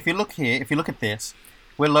 if you look at this,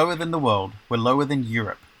 we're lower than the world, we're lower than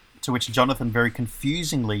Europe. To which Jonathan very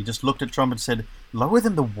confusingly just looked at Trump and said, lower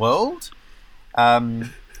than the world?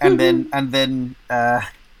 And then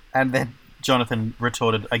Jonathan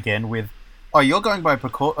retorted again with, oh, you're going by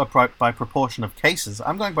proportion of cases.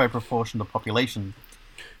 I'm going by proportion of population.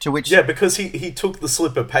 To which... Yeah, because he took the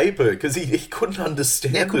slip of paper because he couldn't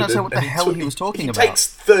understand couldn't understand what the hell he was talking about. He takes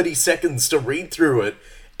 30 seconds to read through it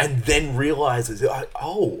and then realizes,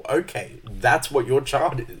 oh, okay, that's what your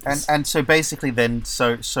chart is. And so basically then,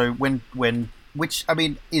 so when which, I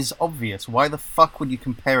mean, is obvious. Why the fuck would you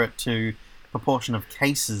compare it to proportion of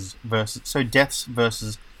cases versus, so deaths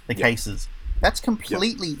versus the cases? That's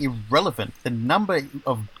completely irrelevant. The number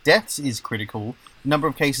of deaths is critical, the number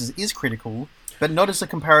of cases is critical, but not as a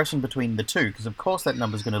comparison between the two, because of course that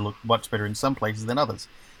number is going to look much better in some places than others.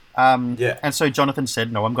 And so Jonathan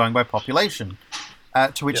said, no, I'm going by population.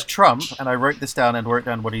 To which Trump, and I wrote this down and wrote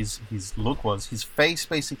down what his look was, his face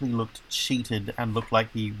basically looked cheated and looked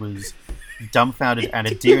like he was dumbfounded and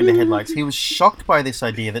a deer in the headlights. He was shocked by this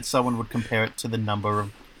idea that someone would compare it to the number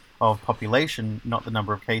of population, not the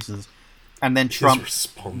number of cases. And then Trump,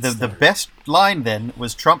 the best line then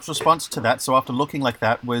was Trump's response to that, so after looking like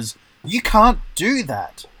that, was, you can't do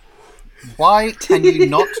that. Why can you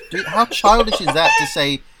not do... How childish is that to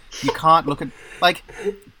say you can't look at... Like,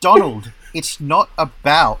 Donald... It's not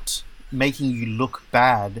about making you look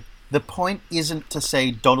bad. The point isn't to say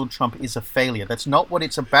Donald Trump is a failure. That's not what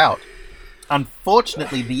it's about.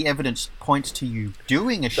 Unfortunately, the evidence points to you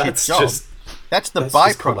doing a shit job. That's the byproduct.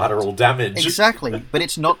 Just collateral damage. Exactly, but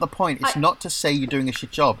it's not the point. It's not to say you're doing a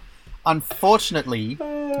shit job. Unfortunately,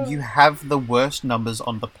 you have the worst numbers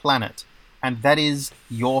on the planet. And that is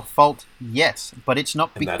your fault, yes. But it's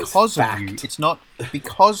not because of you. It's not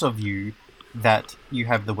because of you that you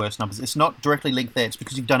have the worst numbers. It's not directly linked there. It's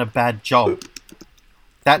because you've done a bad job.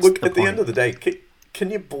 That's look, the at point. the end of the day,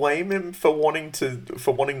 can you blame him for wanting to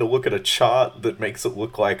look at a chart that makes it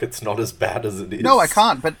look like it's not as bad as it is? No, I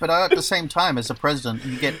can't. But at the same time, as a president,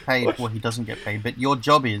 you get paid. Well, he doesn't get paid, but your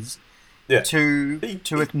job is to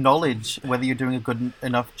acknowledge whether you're doing a good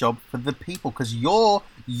enough job for the people, because you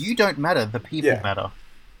don't matter. The people matter.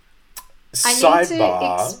 I need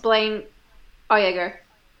to explain. Oh yeah, go.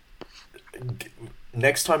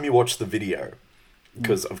 Next time you watch the video,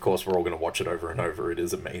 because of course we're all going to watch it over and over, it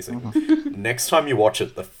is amazing. Next time you watch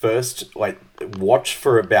it, watch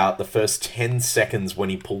for about the first 10 seconds when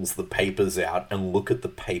he pulls the papers out and look at the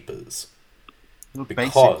papers.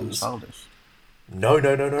 Because no.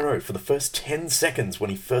 For the first 10 seconds when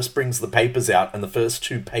he first brings the papers out and the first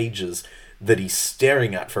 2 pages that he's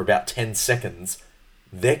staring at for about 10 seconds,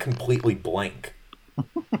 they're completely blank.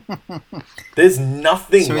 There's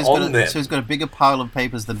nothing on them. So he's got a bigger pile of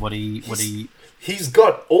papers than what he... He's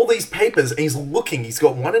got all these papers and he's looking. He's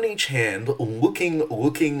got one in each hand, looking.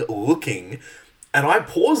 And I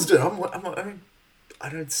paused it. I'm like, I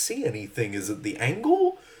don't see anything. Is it the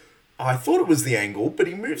angle? I thought it was the angle, but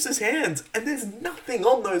he moves his hands and there's nothing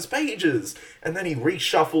on those pages. And then he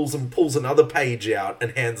reshuffles and pulls another page out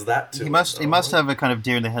and hands that to him. He must have a kind of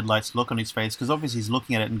deer in the headlights look on his face, because obviously he's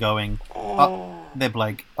looking at it and going, they're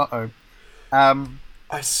blank. I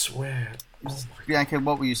swear. Bianca,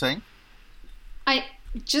 what were you saying?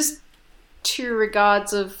 Just two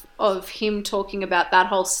regards of him talking about that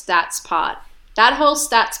whole stats part. That whole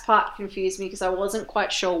stats part confused me because I wasn't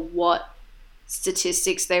quite sure what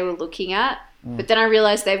statistics they were looking at. But then I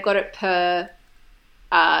realized they've got it per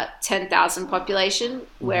 10,000 population,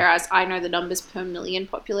 whereas I know the numbers per million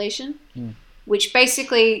population. which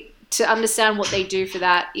basically, to understand what they do for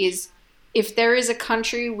that, is if there is a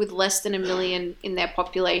country with less than 1 million in their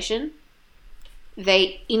population,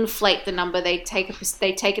 they inflate the number. They take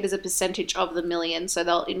it as a percentage of the million, so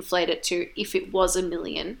they'll inflate it to if it was 1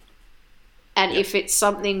 million. And if it's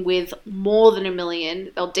something with more than 1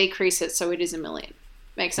 million, they'll decrease it so it is 1 million.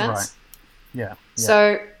 Make sense? Right. Yeah.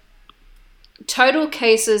 So total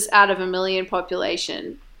cases out of 1 million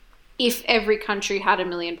population, if every country had 1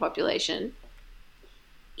 million population,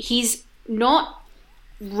 he's not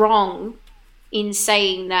wrong in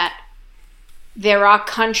saying that there are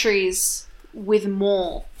countries with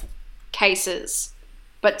more cases,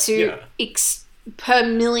 but per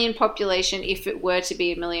million population, if it were to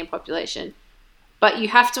be 1 million population. But you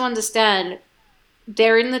have to understand,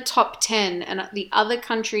 they're in the top 10, and the other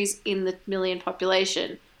countries in the million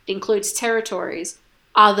population, it includes territories,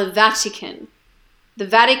 are the Vatican. The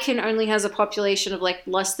Vatican only has a population of like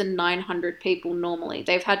less than 900 people normally.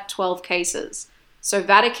 They've had 12 cases. So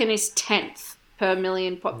Vatican is 10th per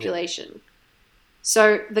million population. Yeah.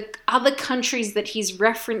 So the other countries that he's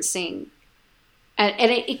referencing,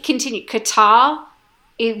 and it continued, Qatar,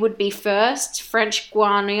 it would be first, French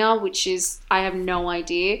Guiana, which is, I have no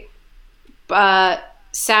idea,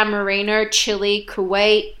 San Marino, Chile,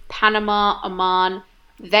 Kuwait, Panama, Oman,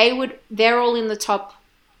 they're all in the top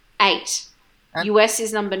 8. US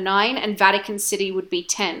is number 9, and Vatican City would be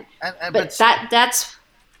 10. But that's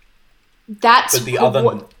the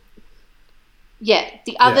other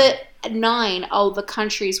 9 are the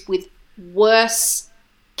countries with worse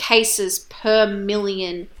cases per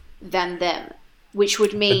million than them, which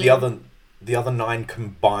would mean the other 9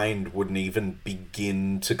 combined wouldn't even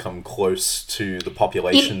begin to come close to the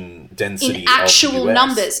population density in actual of the US.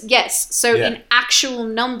 Numbers. Yes, so in actual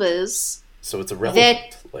numbers, so it's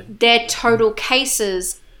irrelevant. Their total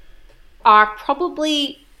cases are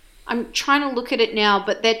probably, I'm trying to look at it now,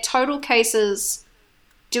 but their total cases,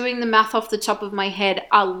 doing the math off the top of my head,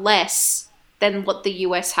 are less than what the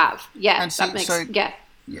US have. Yeah, that makes sense. Yeah.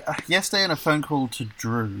 Yesterday in a phone call to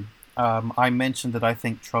Drew, I mentioned that I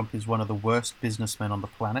think Trump is one of the worst businessmen on the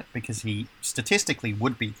planet because he statistically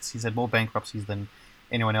would be, because he's had more bankruptcies than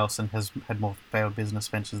anyone else and has had more failed business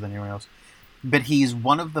ventures than anyone else. But he is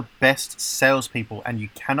one of the best salespeople, and you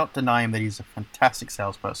cannot deny him that he's a fantastic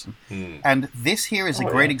salesperson. And this here is a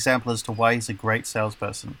great example as to why he's a great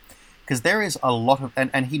salesperson. Because there is a lot of...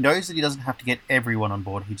 And he knows that he doesn't have to get everyone on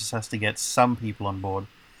board. He just has to get some people on board.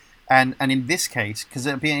 And in this case, because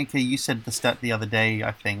Bianca, you said the stat the other day,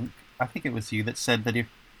 I think it was you, that said that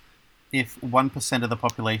if 1% of the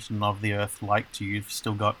population of the Earth liked you, you've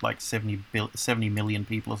still got like 70 million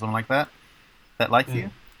people or something like that like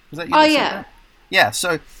you. Was that you? Oh yeah. Yeah.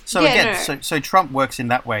 So Trump works in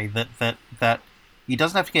that way that he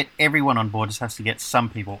doesn't have to get everyone on board; just has to get some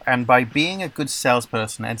people. And by being a good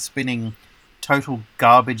salesperson and spinning total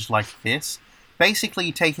garbage like this,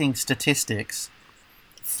 basically taking statistics,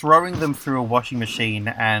 throwing them through a washing machine,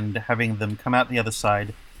 and having them come out the other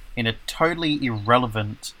side in a totally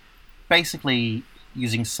irrelevant, basically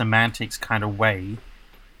using semantics kind of way,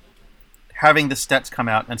 having the stats come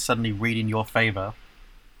out and suddenly read in your favor,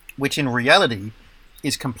 which in reality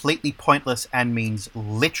is completely pointless and means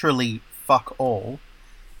literally fuck all,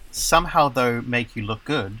 somehow though make you look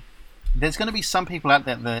good. There's going to be some people out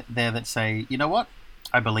there that say, you know what,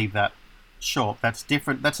 I believe that. Sure, that's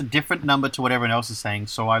different. That's a different number to what everyone else is saying,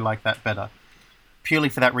 so I like that better. Purely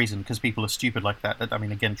for that reason, because people are stupid like that. I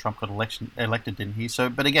mean, again, Trump got elected, didn't he? So,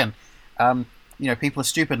 but again, people are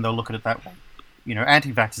stupid and they'll look at it that way.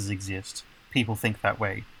 Anti-vaxxers exist. People think that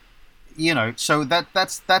way. So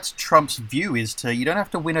that's Trump's view, is to, you don't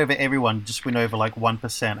have to win over everyone, just win over like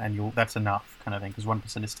 1% and that's enough kind of thing, because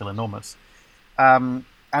 1% is still enormous. And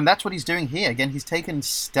that's what he's doing here. Again, he's taken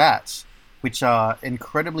stats, which are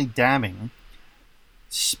incredibly damning,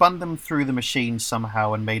 spun them through the machine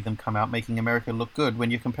somehow and made them come out making America look good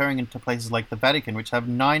when you're comparing it to places like the Vatican, which have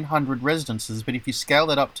 900 residences, but if you scale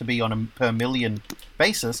that up to be on a per million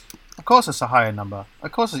basis, of course it's a higher number.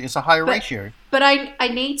 Of course it's a higher ratio. But I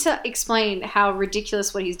need to explain how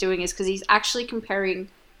ridiculous what he's doing is, because he's actually comparing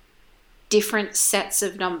different sets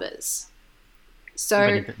of numbers.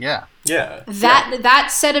 So that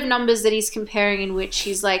set of numbers that he's comparing, in which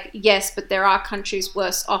he's like, yes, but there are countries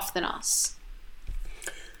worse off than us.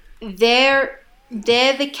 They're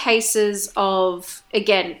the cases of,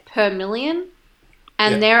 again, per million,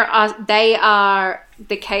 and they are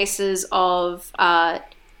the cases of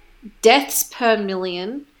deaths per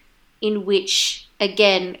million, in which,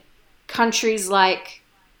 again, countries like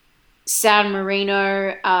San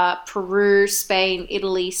Marino, Peru, Spain,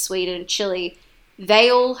 Italy, Sweden, Chile,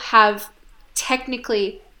 they all have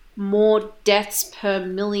technically more deaths per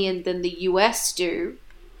million than the US do,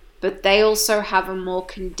 but they also have a more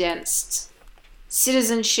condensed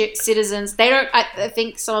citizens. They don't, I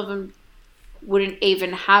think some of them wouldn't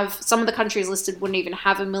even have, some of the countries listed wouldn't even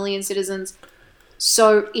have 1 million citizens.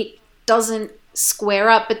 So it doesn't square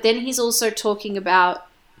up. But then he's also talking about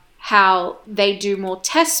how they do more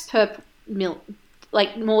tests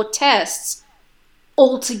more tests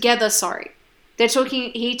altogether, sorry.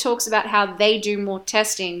 He talks about how they do more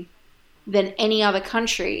testing than any other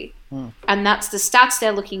country. And that's the stats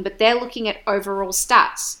they're looking, but they're looking at overall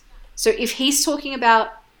stats. So if he's talking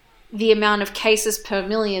about the amount of cases per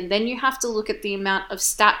million, then you have to look at the amount of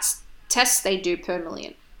tests they do per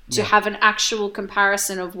million to have an actual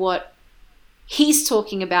comparison of what he's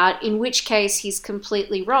talking about, in which case he's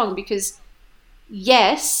completely wrong, because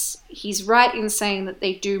yes, he's right in saying that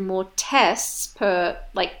they do more tests per,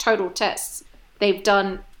 like, total tests. They've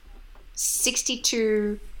done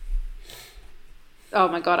 62... Oh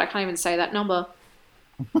my God, I can't even say that number.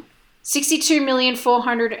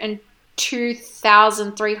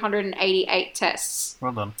 62,402,388 tests.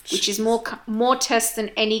 Well done. Which is more tests than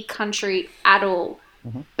any country at all.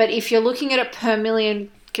 Mm-hmm. But if you're looking at it per million,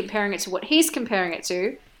 comparing it to what he's comparing it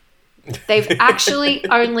to, they've actually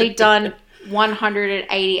only done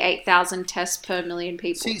 188,000 tests per million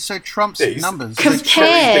people. See, so Trump's numbers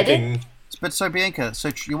compared. But so Bianca,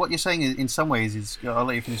 what you're saying in some ways is, I'll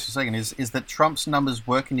let you finish the second, is that Trump's numbers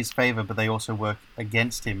work in his favor, but they also work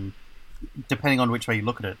against him, depending on which way you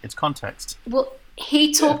look at it. It's context. Well,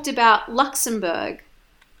 he talked about Luxembourg,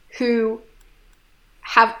 who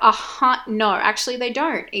have no, actually they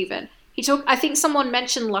don't even. I think someone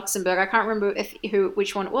mentioned Luxembourg. I can't remember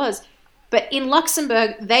which one it was. But in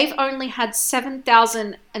Luxembourg, they've only had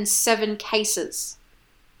 7,007 cases.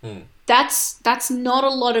 That's not a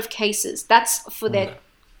lot of cases. That's for their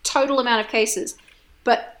total amount of cases.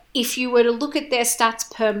 But if you were to look at their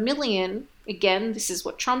stats per million, again, this is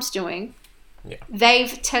what Trump's doing,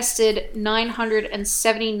 they've tested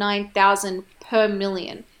 979,000 per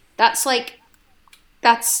million. That's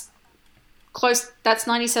close, that's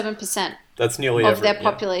 97%. That's nearly of their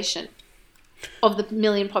population, of the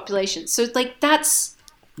million population. So, like, that's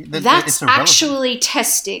actually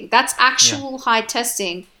testing. That's actual high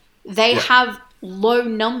testing. They have low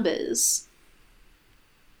numbers.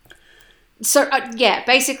 So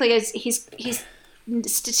basically, his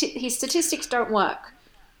statistics don't work.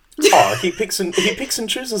 He picks and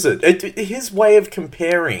chooses it. His way of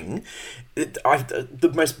comparing,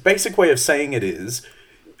 the most basic way of saying it is,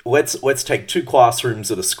 let's take two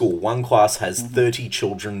classrooms at a school. One class has 30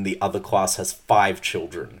 children, the other class has 5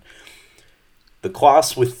 children. The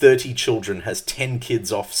class with 30 children has 10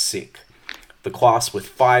 kids off sick. The class with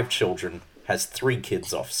 5 children has 3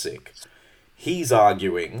 kids off sick. He's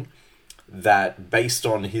arguing that based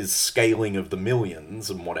on his scaling of the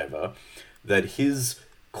millions and whatever, that his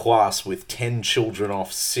class with 10 children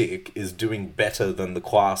off sick is doing better than the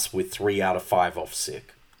class with 3 out of 5 off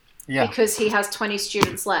sick. Yeah. Because he has 20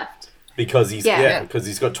 students left. Because he's got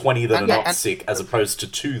 20 that are not sick as opposed to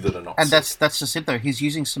 2 that are not sick. And that's just it though. He's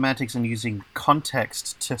using semantics and using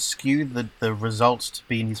context to skew the results to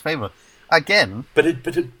be in his favor. Again, but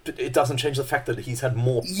it doesn't change the fact that he's had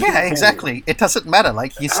more people. Yeah, exactly. It doesn't matter.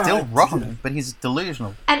 Like, he's still wrong, but he's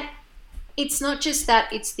delusional. And it's not just that;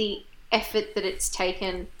 it's the effort that it's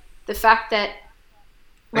taken. The fact that,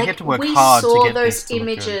 like, had to work hard saw to get those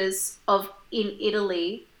images in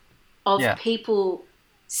Italy of people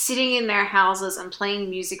sitting in their houses and playing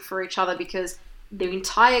music for each other because the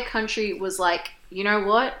entire country was like, you know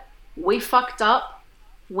what, we fucked up.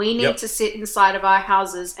 We need to sit inside of our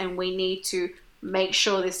houses and we need to make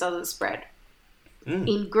sure this doesn't spread.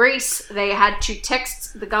 In Greece, they had to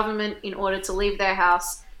text the government in order to leave their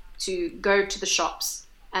house to go to the shops,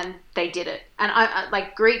 and they did it. And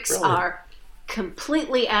Greeks are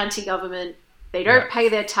completely anti-government. They don't pay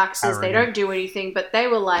their taxes. They don't do anything. But they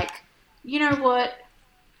were like, you know what?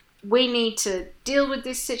 We need to deal with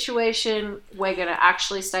this situation. We're going to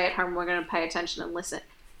actually stay at home. We're going to pay attention and listen.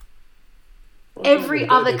 Every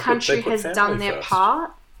other country has done their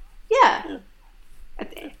part. Yeah.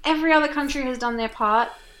 Every other country has done their part.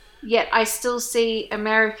 Yet I still see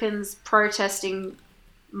Americans protesting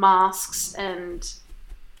masks and,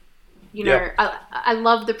 you know, I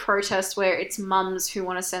love the protest where it's mums who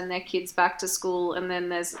want to send their kids back to school and then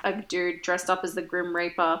there's a dude dressed up as the Grim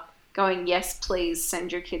Reaper going, yes, please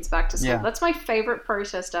send your kids back to school. Yeah. That's my favorite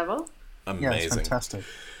protest ever. Amazing. Yeah, it's fantastic.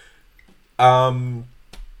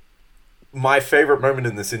 My favorite moment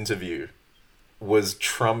in this interview was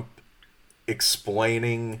Trump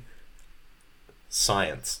explaining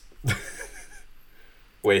science.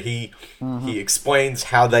 where he explains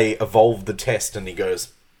how they evolved the test, and he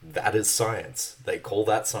goes, "That is science. They call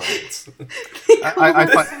that science."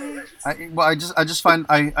 I just find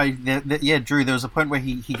yeah, Drew. There was a point where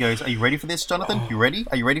he goes, "Are you ready for this, Jonathan? You ready?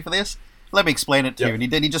 Are you ready for this? Let me explain it to you."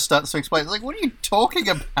 And then he just starts to explain. It's like, what are you talking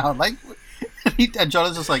about? Like, and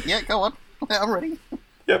Jonathan's just like, "Yeah, go on, I'm ready."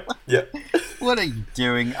 Yep. What are you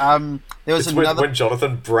doing? There was It's another when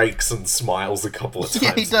Jonathan breaks and smiles a couple of times.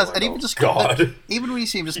 Yeah, he does, like, and even oh, just God. even when you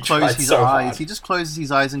see him just He close tried his so eyes, hard. he just closes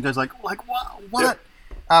his eyes and goes like what?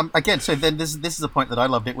 Again, so then this is a point that I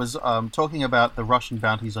loved. It was talking about the Russian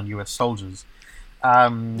bounties on U.S. soldiers.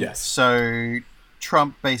 Yes. So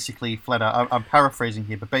Trump basically flat out. I'm paraphrasing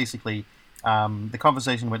here, but basically, the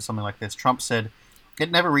conversation went something like this. Trump said,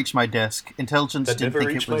 "It never reached my desk. Intelligence didn't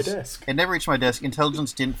think it was. It never reached my desk.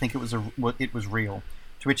 Intelligence didn't think it was real."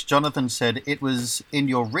 To which Jonathan said, "It was in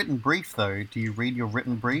your written brief, though. Do you read your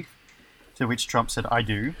written brief?" To which Trump said, "I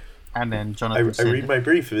do." And then Jonathan said, I read my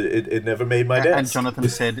brief. It never made my desk. and Jonathan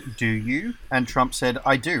said, "Do you?" And Trump said,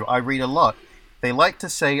 "I do. I read a lot. They like to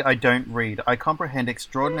say I don't read. I comprehend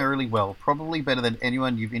extraordinarily well, probably better than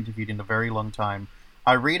anyone you've interviewed in a very long time.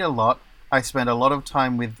 I read a lot. I spend a lot of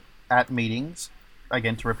time at meetings."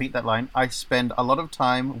 Again, to repeat that line, I spend a lot of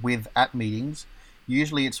time at meetings.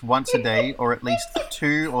 Usually it's once a day or at least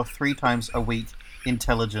 2 or 3 times a week.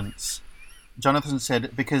 Intelligence. Jonathan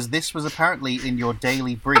said, "Because this was apparently in your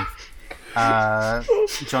daily brief."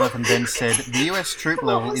 Jonathan then said, "The U.S. troop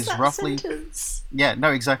level is roughly..." Sentence? Yeah,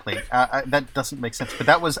 no, exactly. That doesn't make sense. But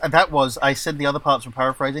that was. I said the other parts were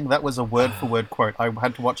paraphrasing. That was a word-for-word quote. I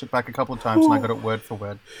had to watch it back a couple of times, and I got it word for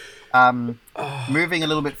word. Moving a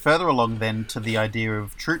little bit further along, then, to the idea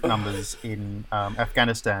of troop numbers in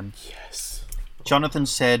Afghanistan. Yes. Jonathan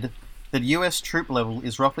said that U.S. troop level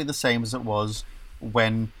is roughly the same as it was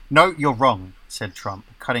when... "No, you're wrong," said Trump,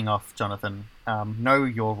 cutting off Jonathan. "No,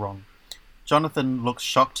 you're wrong." Jonathan looks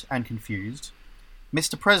shocked and confused.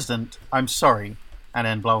 "Mr. President, I'm sorry." And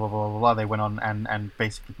then blah, blah, blah, blah, blah. They went on and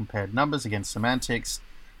basically compared numbers against semantics.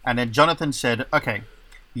 And then Jonathan said, "Okay,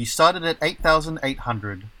 you started at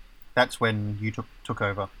 8,800. That's when you took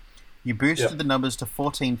over. You boosted the numbers to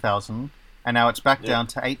 14,000, and now it's back down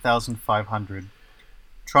to 8,500.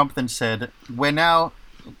 Trump then said,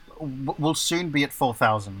 we'll soon be at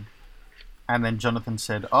 4,000. And then Jonathan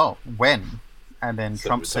said, "Oh, when?" And then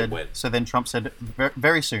Trump said, when? So then Trump said,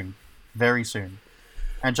 very soon, very soon.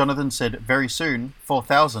 And Jonathan said, "Very soon,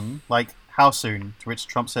 4,000, like how soon?" To which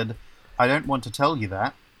Trump said, "I don't want to tell you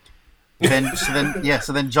that."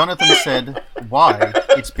 So then Jonathan said, "Why?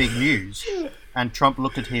 It's big news." And Trump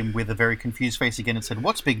looked at him with a very confused face again and said,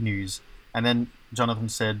 "What's big news?" And then Jonathan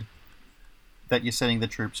said, "That you're sending the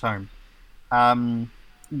troops home."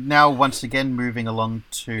 Now, once again, moving along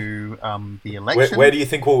to the election. Where do you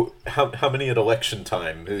think how many at election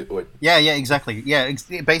time? Yeah, exactly. Yeah,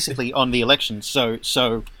 basically on the election. So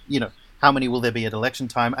how many will there be at election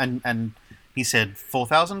time? And he said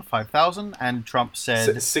 4,000, 5,000, and Trump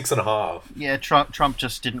said 6.5. Yeah, Trump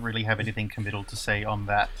just didn't really have anything committal to say on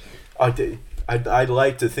that. I'd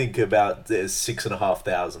like to think about there's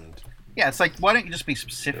 6,500. Yeah, it's like, why don't you just be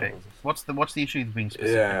specific? What's the issue with being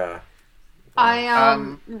specific? Yeah.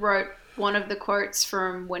 I wrote one of the quotes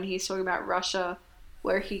from when he's talking about Russia,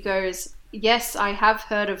 where he goes, "Yes, I have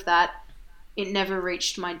heard of that. It never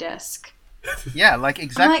reached my desk." Yeah, like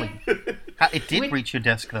exactly. It did reach your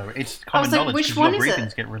desk, though. It's common knowledge because your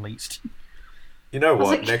briefings get released. You know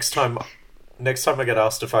what? Next time I get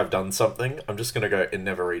asked if I've done something, I'm just gonna go, "It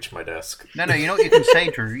never reached my desk." No, you know what you can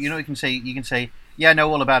say, Drew. You know what you can say. You can say, "Yeah, I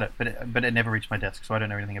know all about it, but it never reached my desk, so I don't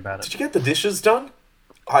know anything about it." Did you get the dishes done?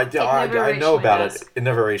 I know about it. It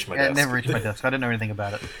never reached my desk. It never reached my desk. I don't know anything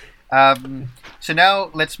about it. So now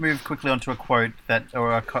let's move quickly onto a quote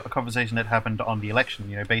or a conversation that happened on the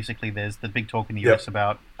election. Basically, there's the big talk in the US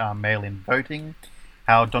about mail-in voting,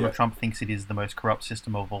 how Donald Trump thinks it is the most corrupt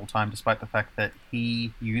system of all time, despite the fact that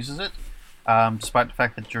he uses it, despite the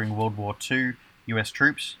fact that during World War II, US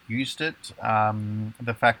troops used it,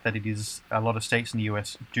 the fact that it is a lot of states in the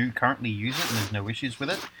US do currently use it, and there's no issues with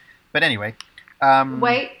it. But anyway.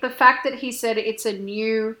 Wait, the fact that he said it's a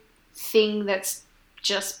new thing that's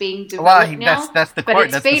just being developed now. That's the quote.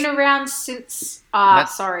 But it's been around since.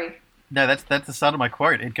 Sorry. No, that's the start of my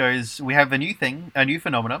quote. It goes, "We have a new thing, a new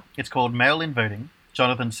phenomena. It's called mail-in voting."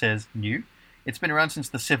 Jonathan says, "New? It's been around since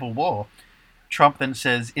the Civil War." Trump then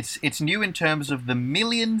says, "It's new in terms of the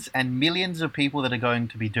millions and millions of people that are going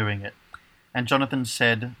to be doing it." And Jonathan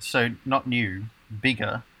said, "So not new,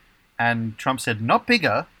 bigger." And Trump said, "Not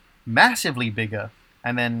bigger, massively bigger."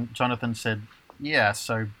 And then Jonathan said, "Yeah,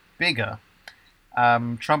 so bigger."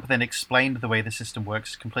 Trump then explained the way the system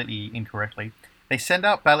works completely incorrectly. They send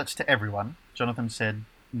out ballots to everyone. Jonathan said,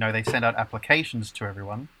 no, they send out applications to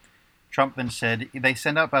everyone. Trump then said, they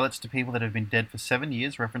send out ballots to people that have been dead for 7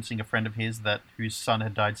 years, referencing a friend of his whose son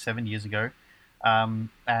had died 7 years ago,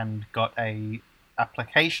 and got a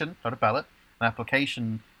application, not a ballot, an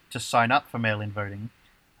application to sign up for mail-in voting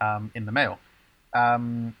in the mail.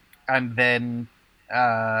 And then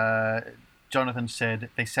Jonathan said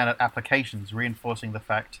they sent out applications, reinforcing the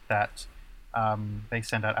fact that they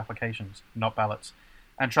send out applications, not ballots.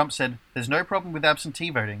 And Trump said, there's no problem with absentee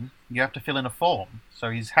voting. You have to fill in a form. So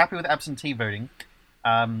he's happy with absentee voting.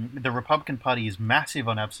 The Republican Party is massive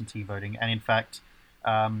on absentee voting. And in fact,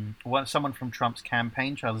 someone from Trump's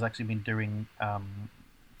campaign trail has actually been doing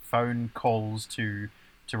phone calls to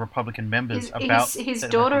Republican members about... His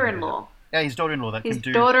daughter-in-law. Yeah, his daughter-in-law that his can do...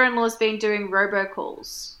 His daughter-in-law's been doing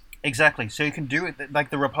robocalls. Exactly. So you can do it... Like,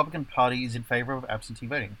 the Republican Party is in favor of absentee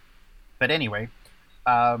voting. But anyway...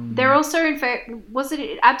 They're also in favor... Was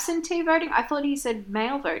it absentee voting? I thought he said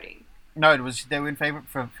mail voting. No, they were in favor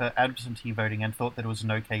for absentee voting and thought that it was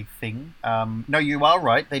an okay thing. No, you are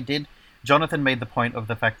right. They did... Jonathan made the point of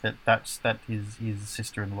the fact that his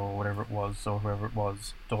sister-in-law, whatever it was, or whoever it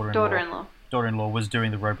was, daughter-in-law was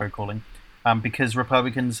doing the robocalling, because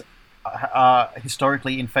Republicans are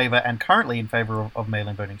historically in favor and currently in favor of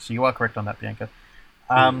mail-in voting. So you are correct on that, Bianca.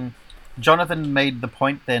 Jonathan made the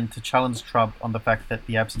point then to challenge Trump on the fact that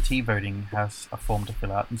the absentee voting has a form to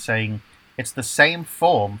fill out, and saying it's the same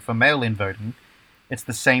form for mail-in voting. It's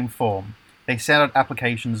the same form. They sent out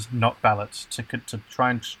applications, not ballots, to try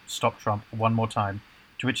and stop Trump one more time.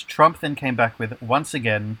 To which Trump then came back with, once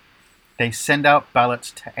again, they send out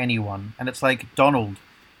ballots to anyone. And it's like, Donald,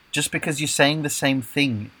 just because you're saying the same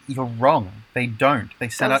thing, you're wrong. They don't. They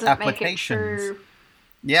send out applications. Make it true.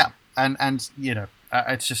 Yeah, and you know,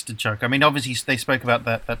 it's just a joke. I mean, obviously they spoke about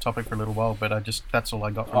that topic for a little while, but that's all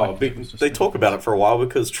I got from it. They talk about it for a while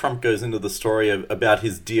because Trump goes into the story about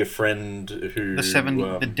his dear friend who... The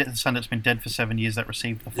son that's been dead for 7 years that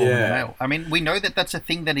received the form in the mail. I mean, we know that that's a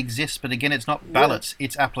thing that exists, but again, it's not ballots,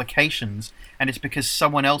 it's applications, and it's because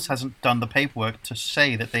someone else hasn't done the paperwork to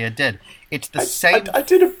say that they are dead. It's the same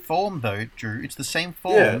form, though, Drew. It's the same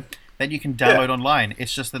form that you can download online.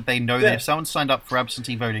 It's just that they know that if someone signed up for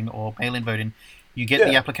absentee voting or mail-in voting, you get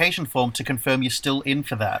the application form to confirm you're still in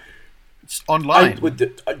for that. It's online.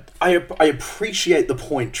 I appreciate the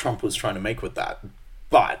point Trump was trying to make with that,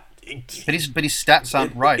 but his stats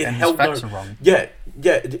aren't right and his facts are wrong. Yeah,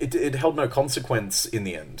 it held no consequence in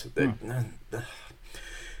the end.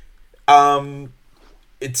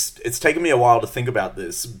 It's taken me a while to think about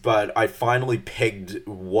this, but I finally pegged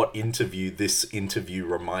what interview this interview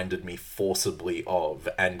reminded me forcibly of,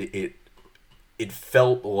 and it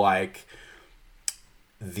felt like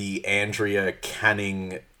the Andrea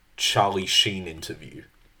Canning Charlie Sheen interview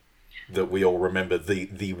that we all remember,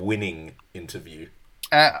 the winning interview.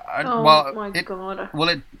 God.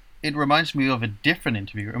 Well, it reminds me of a different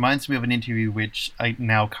interview. It reminds me of an interview which a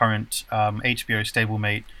now current HBO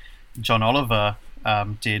stablemate John Oliver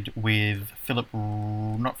did with not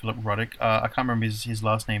Philip Roddick. I can't remember his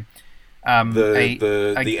last name. The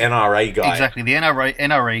NRA guy. Exactly, the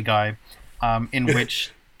NRA guy, in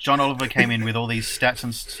which John Oliver came in with all these stats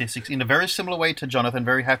and statistics in a very similar way to Jonathan.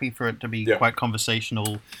 Very happy for it to be quite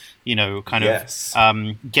conversational, you know, kind of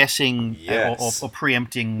guessing or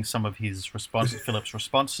preempting some of his Philip's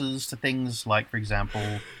responses to things, like, for example,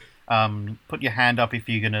 put your hand up if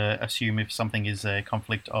you're going to assume if something is a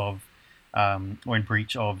conflict of or in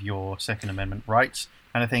breach of your Second Amendment rights,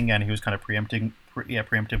 kind of thing. And he was kind of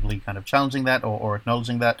preemptively kind of challenging that or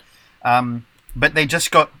acknowledging that. But they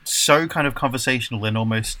just got so kind of conversational and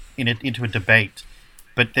almost into a debate.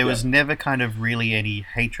 But there was never kind of really any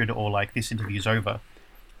hatred or like, this interview's over.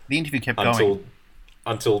 The interview kept going.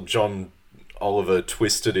 Until John Oliver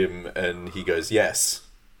twisted him and he goes, yes.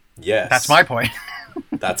 That's my point.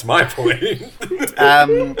 That's my point.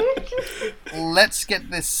 Let's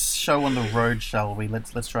get this show on the road, shall we?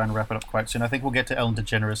 Let's try and wrap it up quite soon. I think we'll get to Ellen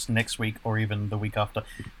DeGeneres next week or even the week after.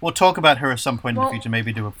 We'll talk about her at some point in the future.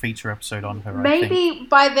 Maybe do a feature episode on her. Maybe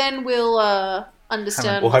by then we'll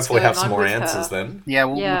understand. We'll hopefully have some more answers then. Yeah,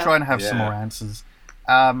 we'll try and have some more answers.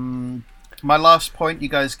 My last point, you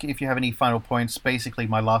guys, if you have any final points, basically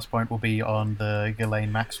my last point will be on the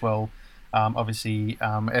Ghislaine Maxwell, obviously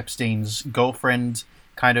Epstein's girlfriend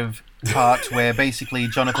kind of part where basically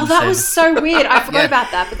Jonathan said... that was so weird. I forgot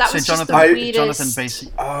about that, but that was just the weirdest... Jonathan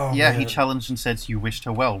basically... he challenged and said, you wished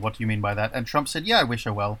her well. What do you mean by that? And Trump said, I wish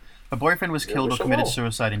her well. Her boyfriend was killed or committed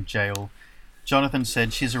suicide in jail. Jonathan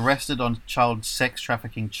said, she's arrested on child sex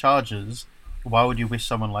trafficking charges. Why would you wish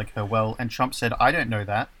someone like her well? And Trump said, I don't know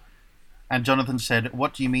that. And Jonathan said,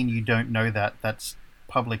 "What do you mean you don't know that? That's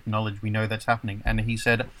public knowledge. We know that's happening." And he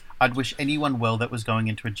said, "I'd wish anyone well that was going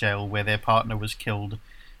into a jail where their partner was killed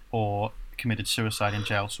or committed suicide in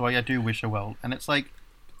jail. So I do wish her well." And it's like,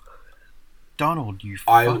 Donald, you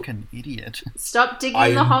fucking idiot. Stop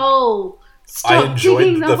digging the hole. Stop I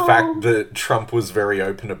enjoyed the fact that Trump was very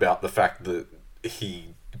open about the fact that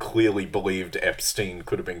he clearly believed Epstein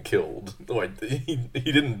could have been killed. Like he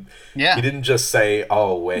didn't. Yeah. He didn't just say,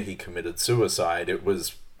 "Oh, where he committed suicide." It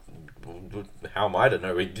was, how am I to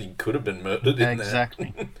know? He could have been murdered in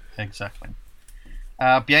Exactly. there. Exactly.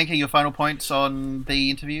 Bianca, your final points on the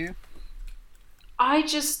interview? I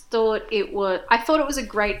thought it was a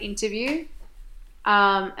great interview.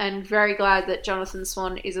 And very glad that Jonathan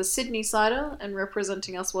Swan is a Sydney sider and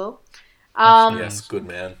representing us well. Yes, good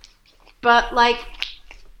man. But, like,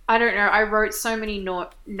 I don't know. I wrote so many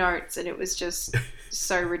notes and it was just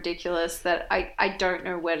so ridiculous that I don't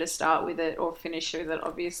know where to start with it or finish with it,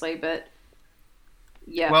 obviously. But,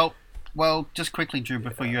 yeah. Well, just quickly, Drew,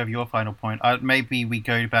 before you have your final point, maybe we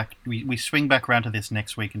go back, we swing back around to this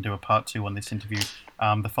next week and do a part 2 on this interview.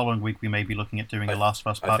 The following week, we may be looking at doing a Last of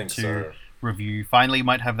Us part 2 review. Finally,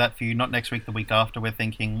 might have that for you, not next week, the week after, we're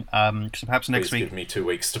thinking. So perhaps next week. Give me 2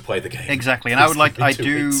 weeks to play the game. Exactly, and I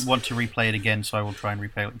do want to replay it again, so I will try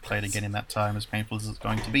and play it again in that time, as painful as it's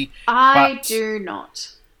going to be. I do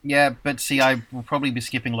not. Yeah, but see, I will probably be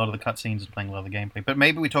skipping a lot of the cutscenes and playing a lot of the gameplay. But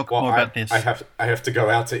maybe we talk more about this. I have to go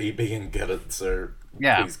out to EB and get it, so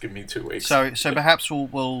please give me 2 weeks. So perhaps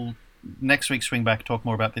we'll next week swing back, talk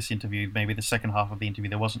more about this interview, maybe the second half of the interview.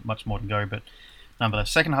 There wasn't much more to go, but nonetheless,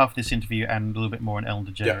 second half of this interview and a little bit more on Ellen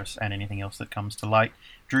DeGeneres and anything else that comes to light.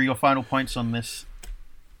 Drew, your final points on this?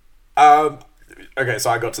 Okay, so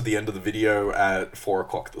I got to the end of the video at 4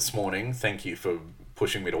 o'clock this morning. Thank you for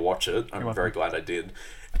pushing me to watch it. I'm very glad I did.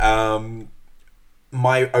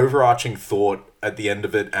 My overarching thought at the end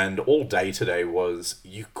of it and all day today was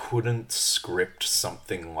you couldn't script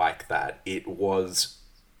something like that. It was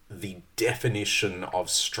the definition of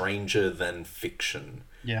stranger than fiction.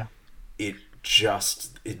 Yeah. It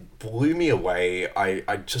blew me away.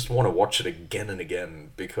 I just want to watch it again and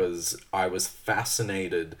again because I was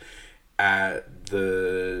fascinated at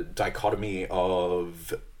the dichotomy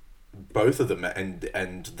of both of them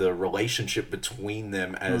and the relationship between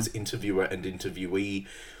them as interviewer and interviewee.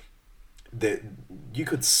 That you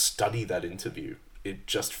could study that interview. It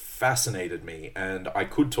just fascinated me, and I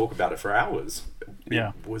could talk about it for hours.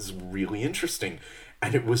 Yeah. It was really interesting,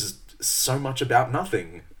 and it was so much about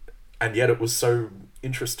nothing, and yet it was so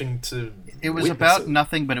interesting to It was about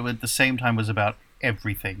nothing, but it at the same time was about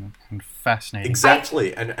everything and fascinating.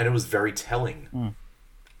 Exactly, and it was very telling.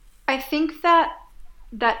 I think that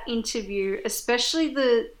interview, especially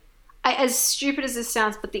as stupid as this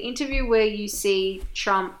sounds, but the interview where you see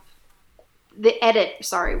Trump,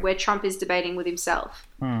 where Trump is debating with himself.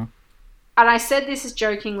 And I said this as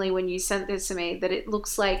jokingly when you sent this to me, that it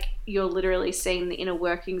looks like you're literally seeing the inner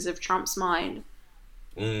workings of Trump's mind.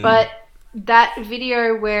 But that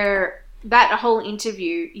video where that whole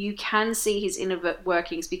interview, you can see his inner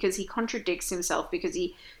workings because he contradicts himself, because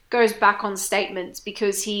he goes back on statements,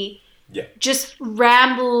 because he just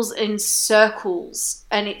rambles in circles.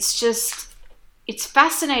 And it's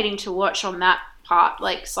fascinating to watch on that part,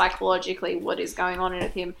 like psychologically what is going on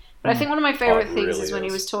with him. But I think one of my favorite things really is when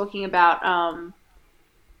he was talking about how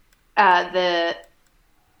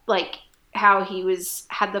he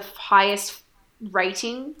had the highest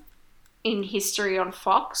rating in history on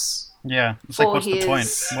Fox. Yeah, it's like, what's the point?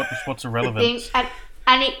 What's irrelevant?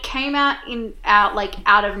 And it came out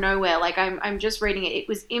of nowhere. Like I'm just reading it. It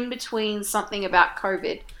was in between something about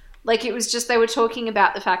COVID. Like it was just they were talking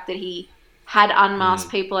about the fact that he had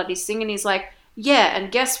unmasked people at his thing, and he's like, yeah,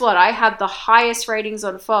 and guess what? I had the highest ratings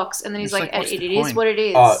on Fox, and then he's like, it is what it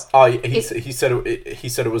is. He said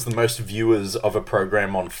it was the most viewers of a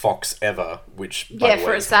program on Fox ever, which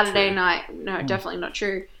for a Saturday night, no, definitely not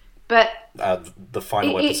true. But the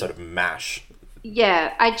final episode of MASH.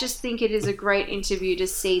 Yeah, I just think it is a great interview to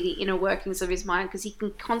see the inner workings of his mind, because he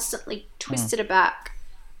can constantly twist it back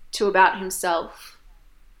to about himself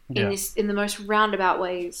in the most roundabout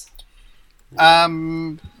ways.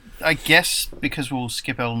 I guess because we'll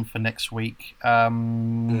skip Ellen for next week,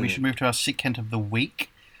 we should move to our Sick Kent of the Week,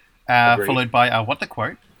 followed by our What the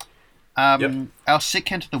Quote. Our Sick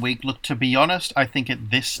Kent of the Week, look, to be honest, I think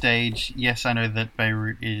at this stage, yes, I know that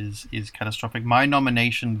Beirut is catastrophic. My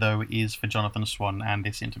nomination, though, is for Jonathan Swan and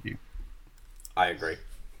this interview. I agree,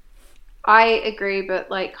 but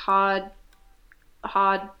hard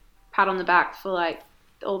pat on the back for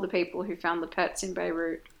all the people who found the pets in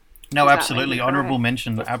Beirut. No, absolutely. Honourable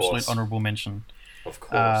mention. Absolute honourable mention. Of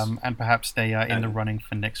course. And perhaps they are in the And- running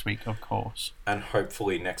for next week, of course. And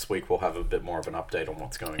hopefully next week we'll have a bit more of an update on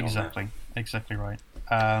what's going Exactly. on Exactly right.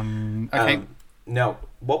 there. Okay, Now,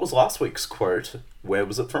 what was last week's quote? Where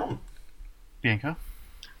was it from? Bianca.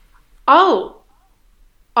 Oh,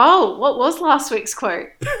 what was last week's quote?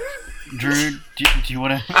 Drew, do you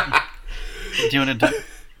want to... do you want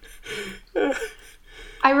to...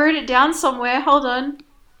 I wrote it down somewhere. Hold on.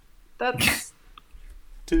 That's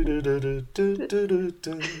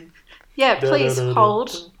yeah. Please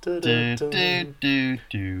hold.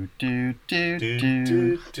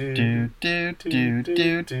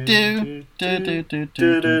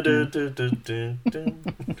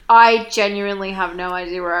 I genuinely have no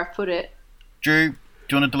idea where I put it. Drew, do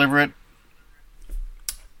you want to deliver it?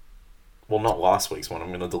 Well, not last week's one. I'm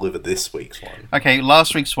going to deliver this week's one. Okay,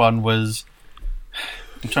 last week's one was...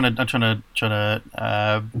 I'm trying to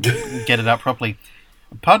get it out properly.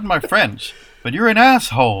 Pardon my French, but you're an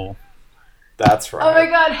asshole. That's right. Oh my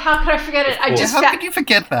god! How could I forget it? How could you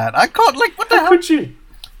forget that? I can't. Like, what the How hell? could you?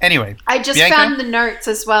 Anyway, I just Bianca? found the notes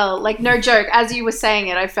as well. Like, no joke. As you were saying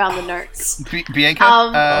it, I found the notes. Bianca,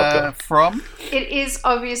 Okay. from It is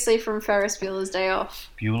obviously from Ferris Bueller's Day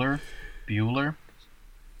Off. Bueller.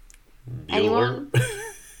 Anyone?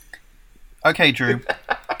 Okay, Drew,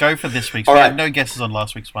 go for this week's. All We right. had no guesses on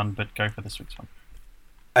last week's one, but go for this week's one.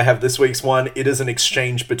 I have this week's one. It is an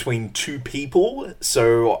exchange between two people,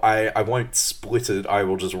 so I won't split it. I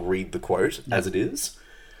will just read the quote as it is.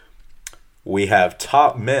 We have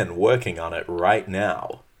top men working on it right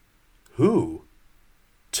now. Who?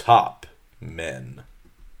 Top men.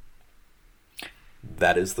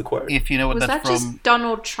 That is the quote. If you know what Was that's that from, just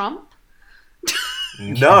Donald Trump?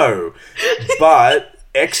 No, but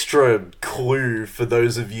extra clue for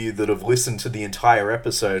those of you that have listened to the entire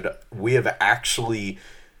episode, we have actually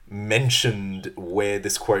mentioned where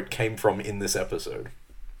this quote came from in this episode.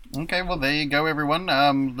 okay, well there you go, everyone.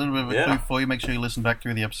 A little bit of a Yeah. clue for you. Make sure you listen back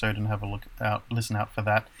through the episode and have a listen out for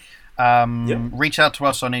that. Yep. Reach out to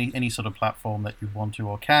us on any sort of platform that you want to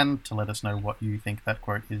or can to let us know what you think that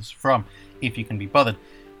quote is from, if you can be bothered.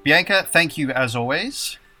 Bianca, thank you as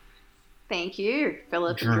always. Thank you,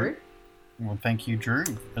 Philip and Drew. Drew. Well, thank you, Drew,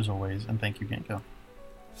 as always, and thank you, Bianca.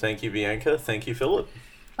 Thank you, Bianca. Thank you, Philip.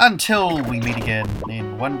 Until we meet again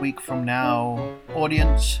in 1 week from now,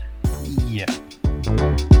 audience, yeah.